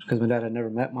 Because my dad had never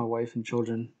met my wife and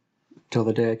children till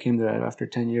the day I came there after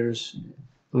 10 years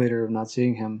later of not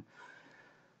seeing him.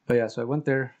 But yeah, so I went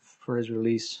there for his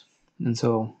release. And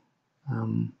so,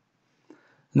 and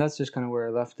that's just kind of where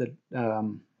I left it.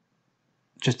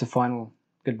 Just a final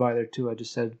goodbye there too. I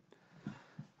just said,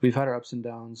 we've had our ups and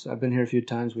downs. I've been here a few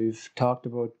times. We've talked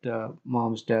about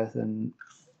Mom's death and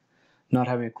not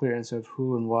having a clear answer of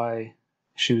who and why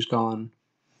she was gone.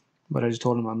 But I just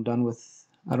told him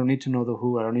I don't need to know the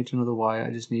who, I don't need to know the why. I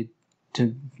just need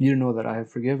you to know that I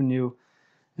have forgiven you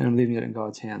and I'm leaving it in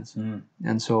God's hands.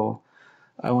 And so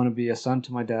I want to be a son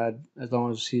to my dad as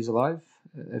long as he's alive.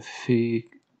 If he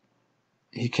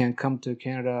can't come to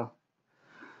Canada,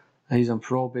 he's on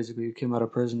parole basically. He came out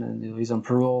of prison and he's on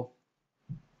parole.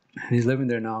 And he's living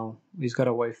there now. He's got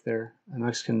a wife there, a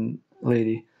Mexican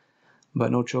lady, but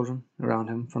no children around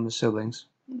him from his siblings,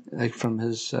 like from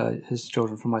his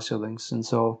children from my siblings. And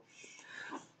so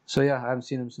yeah, I haven't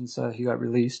seen him since he got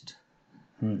released.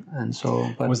 And so,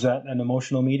 but was that an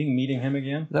emotional meeting him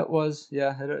again? That was,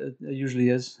 yeah, it usually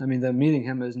is. I mean, the meeting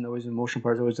him isn't always the emotional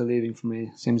part; it's always the leaving for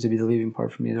me. It seems to be the leaving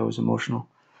part for me. It's always emotional.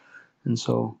 And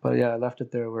so, but yeah, I left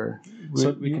it there where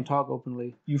we can talk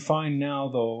openly. You find now,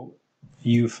 though,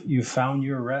 you've found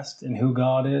your rest in who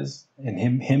God is and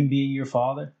him being your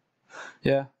father.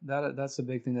 Yeah, that's the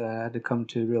big thing that I had to come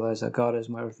to realize, that God is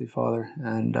my earthly father,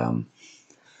 and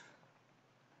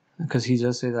because He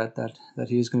does say that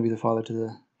He is going to be the father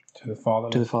to the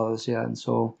fatherless. Yeah, and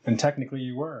so, and technically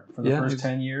you were for the first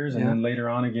 10 years, and then later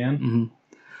on again.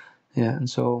 Yeah, and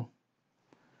so,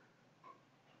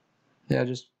 yeah,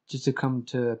 just to come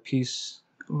to peace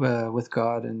with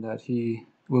God, and that He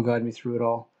will guide me through it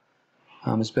all.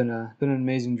 It's been an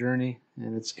amazing journey,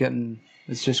 and it's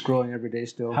just growing every day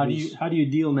still. How do you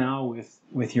deal now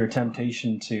with your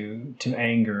temptation to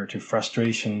anger, to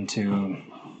frustration, to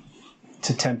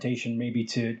temptation, maybe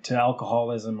to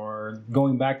alcoholism, or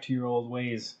going back to your old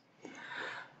ways?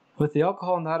 With the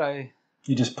alcohol and that,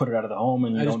 you just put it out of the home,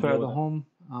 and I just put it out of the home.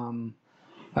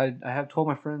 I have told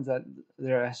my friends that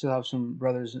I still have some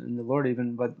brothers in the Lord,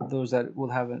 even, but those that will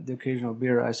have the occasional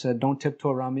beer, I said, don't tiptoe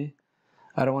around me.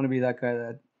 I don't want to be that guy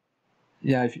that,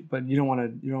 but you don't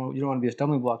want to be a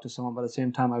stumbling block to someone. But at the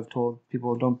same time, I've told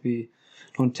people, don't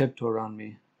tiptoe around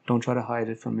me. Don't try to hide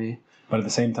it from me. But at the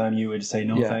same time, you would say,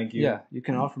 no, thank you. Yeah, you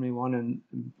can offer me one,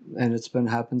 and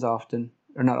happens often,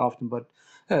 or not often, but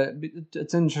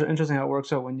It's interesting how it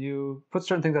works out when you put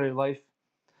certain things out of your life.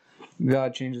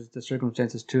 God changes the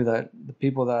circumstances too. That the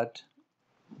people that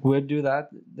would do that,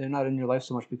 they're not in your life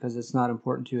so much because it's not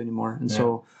important to you anymore. And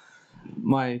so,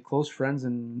 my close friends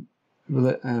and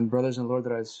brothers in the Lord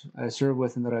that I serve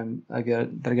with and that I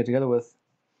get together with,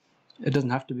 it doesn't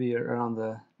have to be around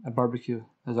a barbecue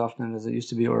as often as it used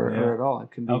to be, or at all.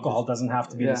 It can be alcohol doesn't have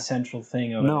to be the central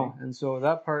thing of it. No, and so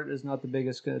that part is not the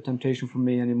biggest temptation for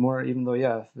me anymore. Even though,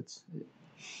 if it's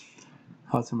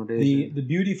hot summer days. The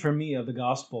beauty for me of the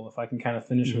gospel, if I can kind of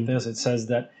finish with this, it says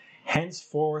that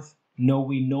henceforth know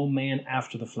we no man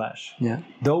after the flesh. Yeah.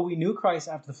 Though we knew Christ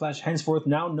after the flesh, henceforth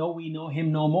now know we know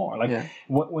him no more. Like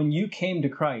when you came to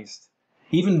Christ,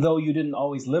 even though you didn't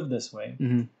always live this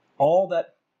way, all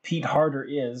that Pete Harder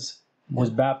was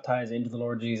baptized into the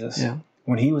Lord Jesus. Yeah.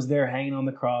 When he was there hanging on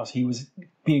the cross, he was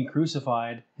being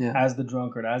crucified as the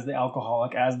drunkard, as the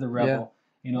alcoholic, as the rebel,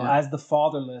 as the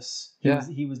fatherless.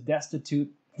 He was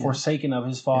destitute, forsaken of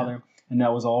his father, and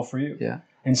that was all for you. Yeah.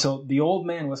 And so the old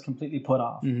man was completely put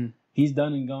off. He's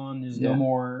done and gone. There's no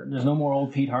more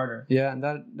old Pete Harder. Yeah, and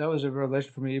that was a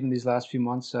revelation for me even these last few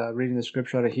months, reading the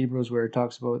scripture out of Hebrews where it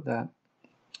talks about that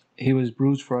he was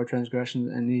bruised for our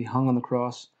transgressions and he hung on the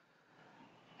cross.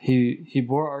 He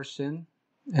bore our sin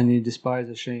and he despised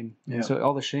the shame. And so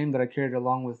all the shame that I carried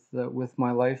along with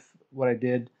my life, what I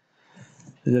did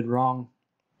wrong,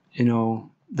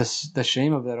 the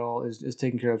shame of that all is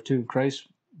taken care of too. Christ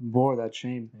bore that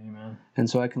shame. Amen. And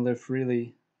so I can live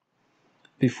freely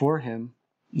before him,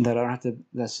 that I don't have to,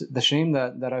 that's the shame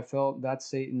that I felt, that's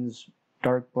Satan's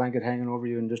dark blanket hanging over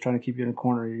you and just trying to keep you in a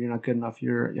corner. You're not good enough.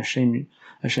 You're ashamed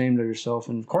of yourself.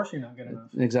 And of course you're not good enough.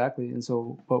 Exactly. And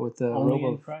so, but with the only robe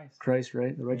in of Christ,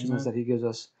 right? The righteousness that he gives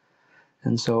us.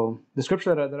 And so the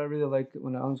scripture that I really like,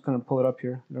 when I was going to pull it up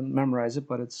here, I don't memorize it,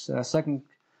 but it's 2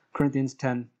 Corinthians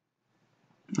 10,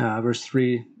 verse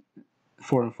 3,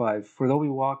 4, and 5. For though we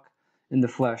walk in the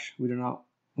flesh, we do not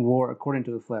war according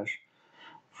to the flesh.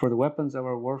 For the weapons of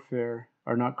our warfare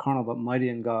are not carnal, but mighty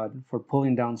in God, for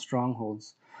pulling down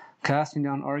strongholds, casting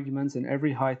down arguments and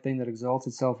every high thing that exalts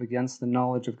itself against the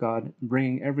knowledge of God,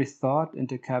 bringing every thought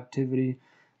into captivity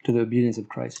to the obedience of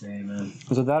Christ. Amen.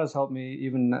 So that has helped me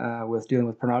even with dealing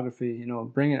with pornography,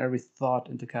 bringing every thought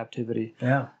into captivity.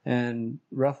 Yeah. And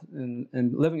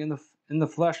living in the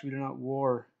flesh, we do not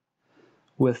war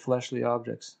with fleshly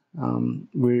objects.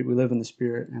 We live in the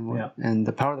Spirit, and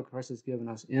the power that Christ has given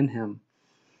us in him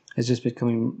is just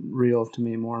becoming real to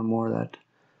me more and more, that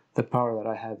the power that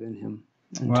I have in him.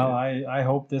 Well, I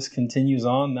hope this continues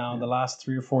on now, the last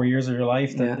 3 or 4 years of your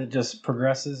life, that it just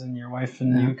progresses and your wife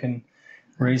and you can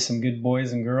raise some good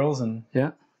boys and girls. And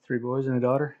 3 boys and a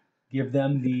daughter. Give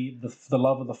them the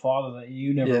love of the Father that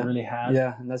you never really had.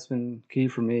 Yeah, and that's been key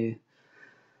for me,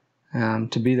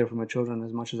 to be there for my children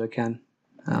as much as I can.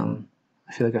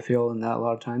 I feel like I fail in that a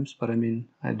lot of times, but I mean,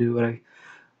 I do what I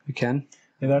can.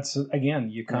 Yeah, that's, again,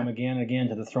 you come again and again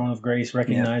to the throne of grace,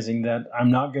 recognizing that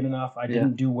I'm not good enough, I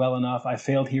didn't do well enough, I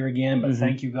failed here again, but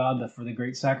thank you, God, for the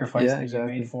great sacrifice that you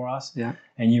made for us,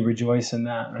 and you rejoice in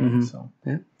that, right? So,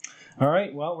 all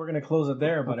right, well, we're going to close it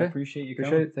there, but I appreciate you coming.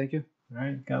 Appreciate it, thank you. All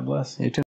right, God bless. You too.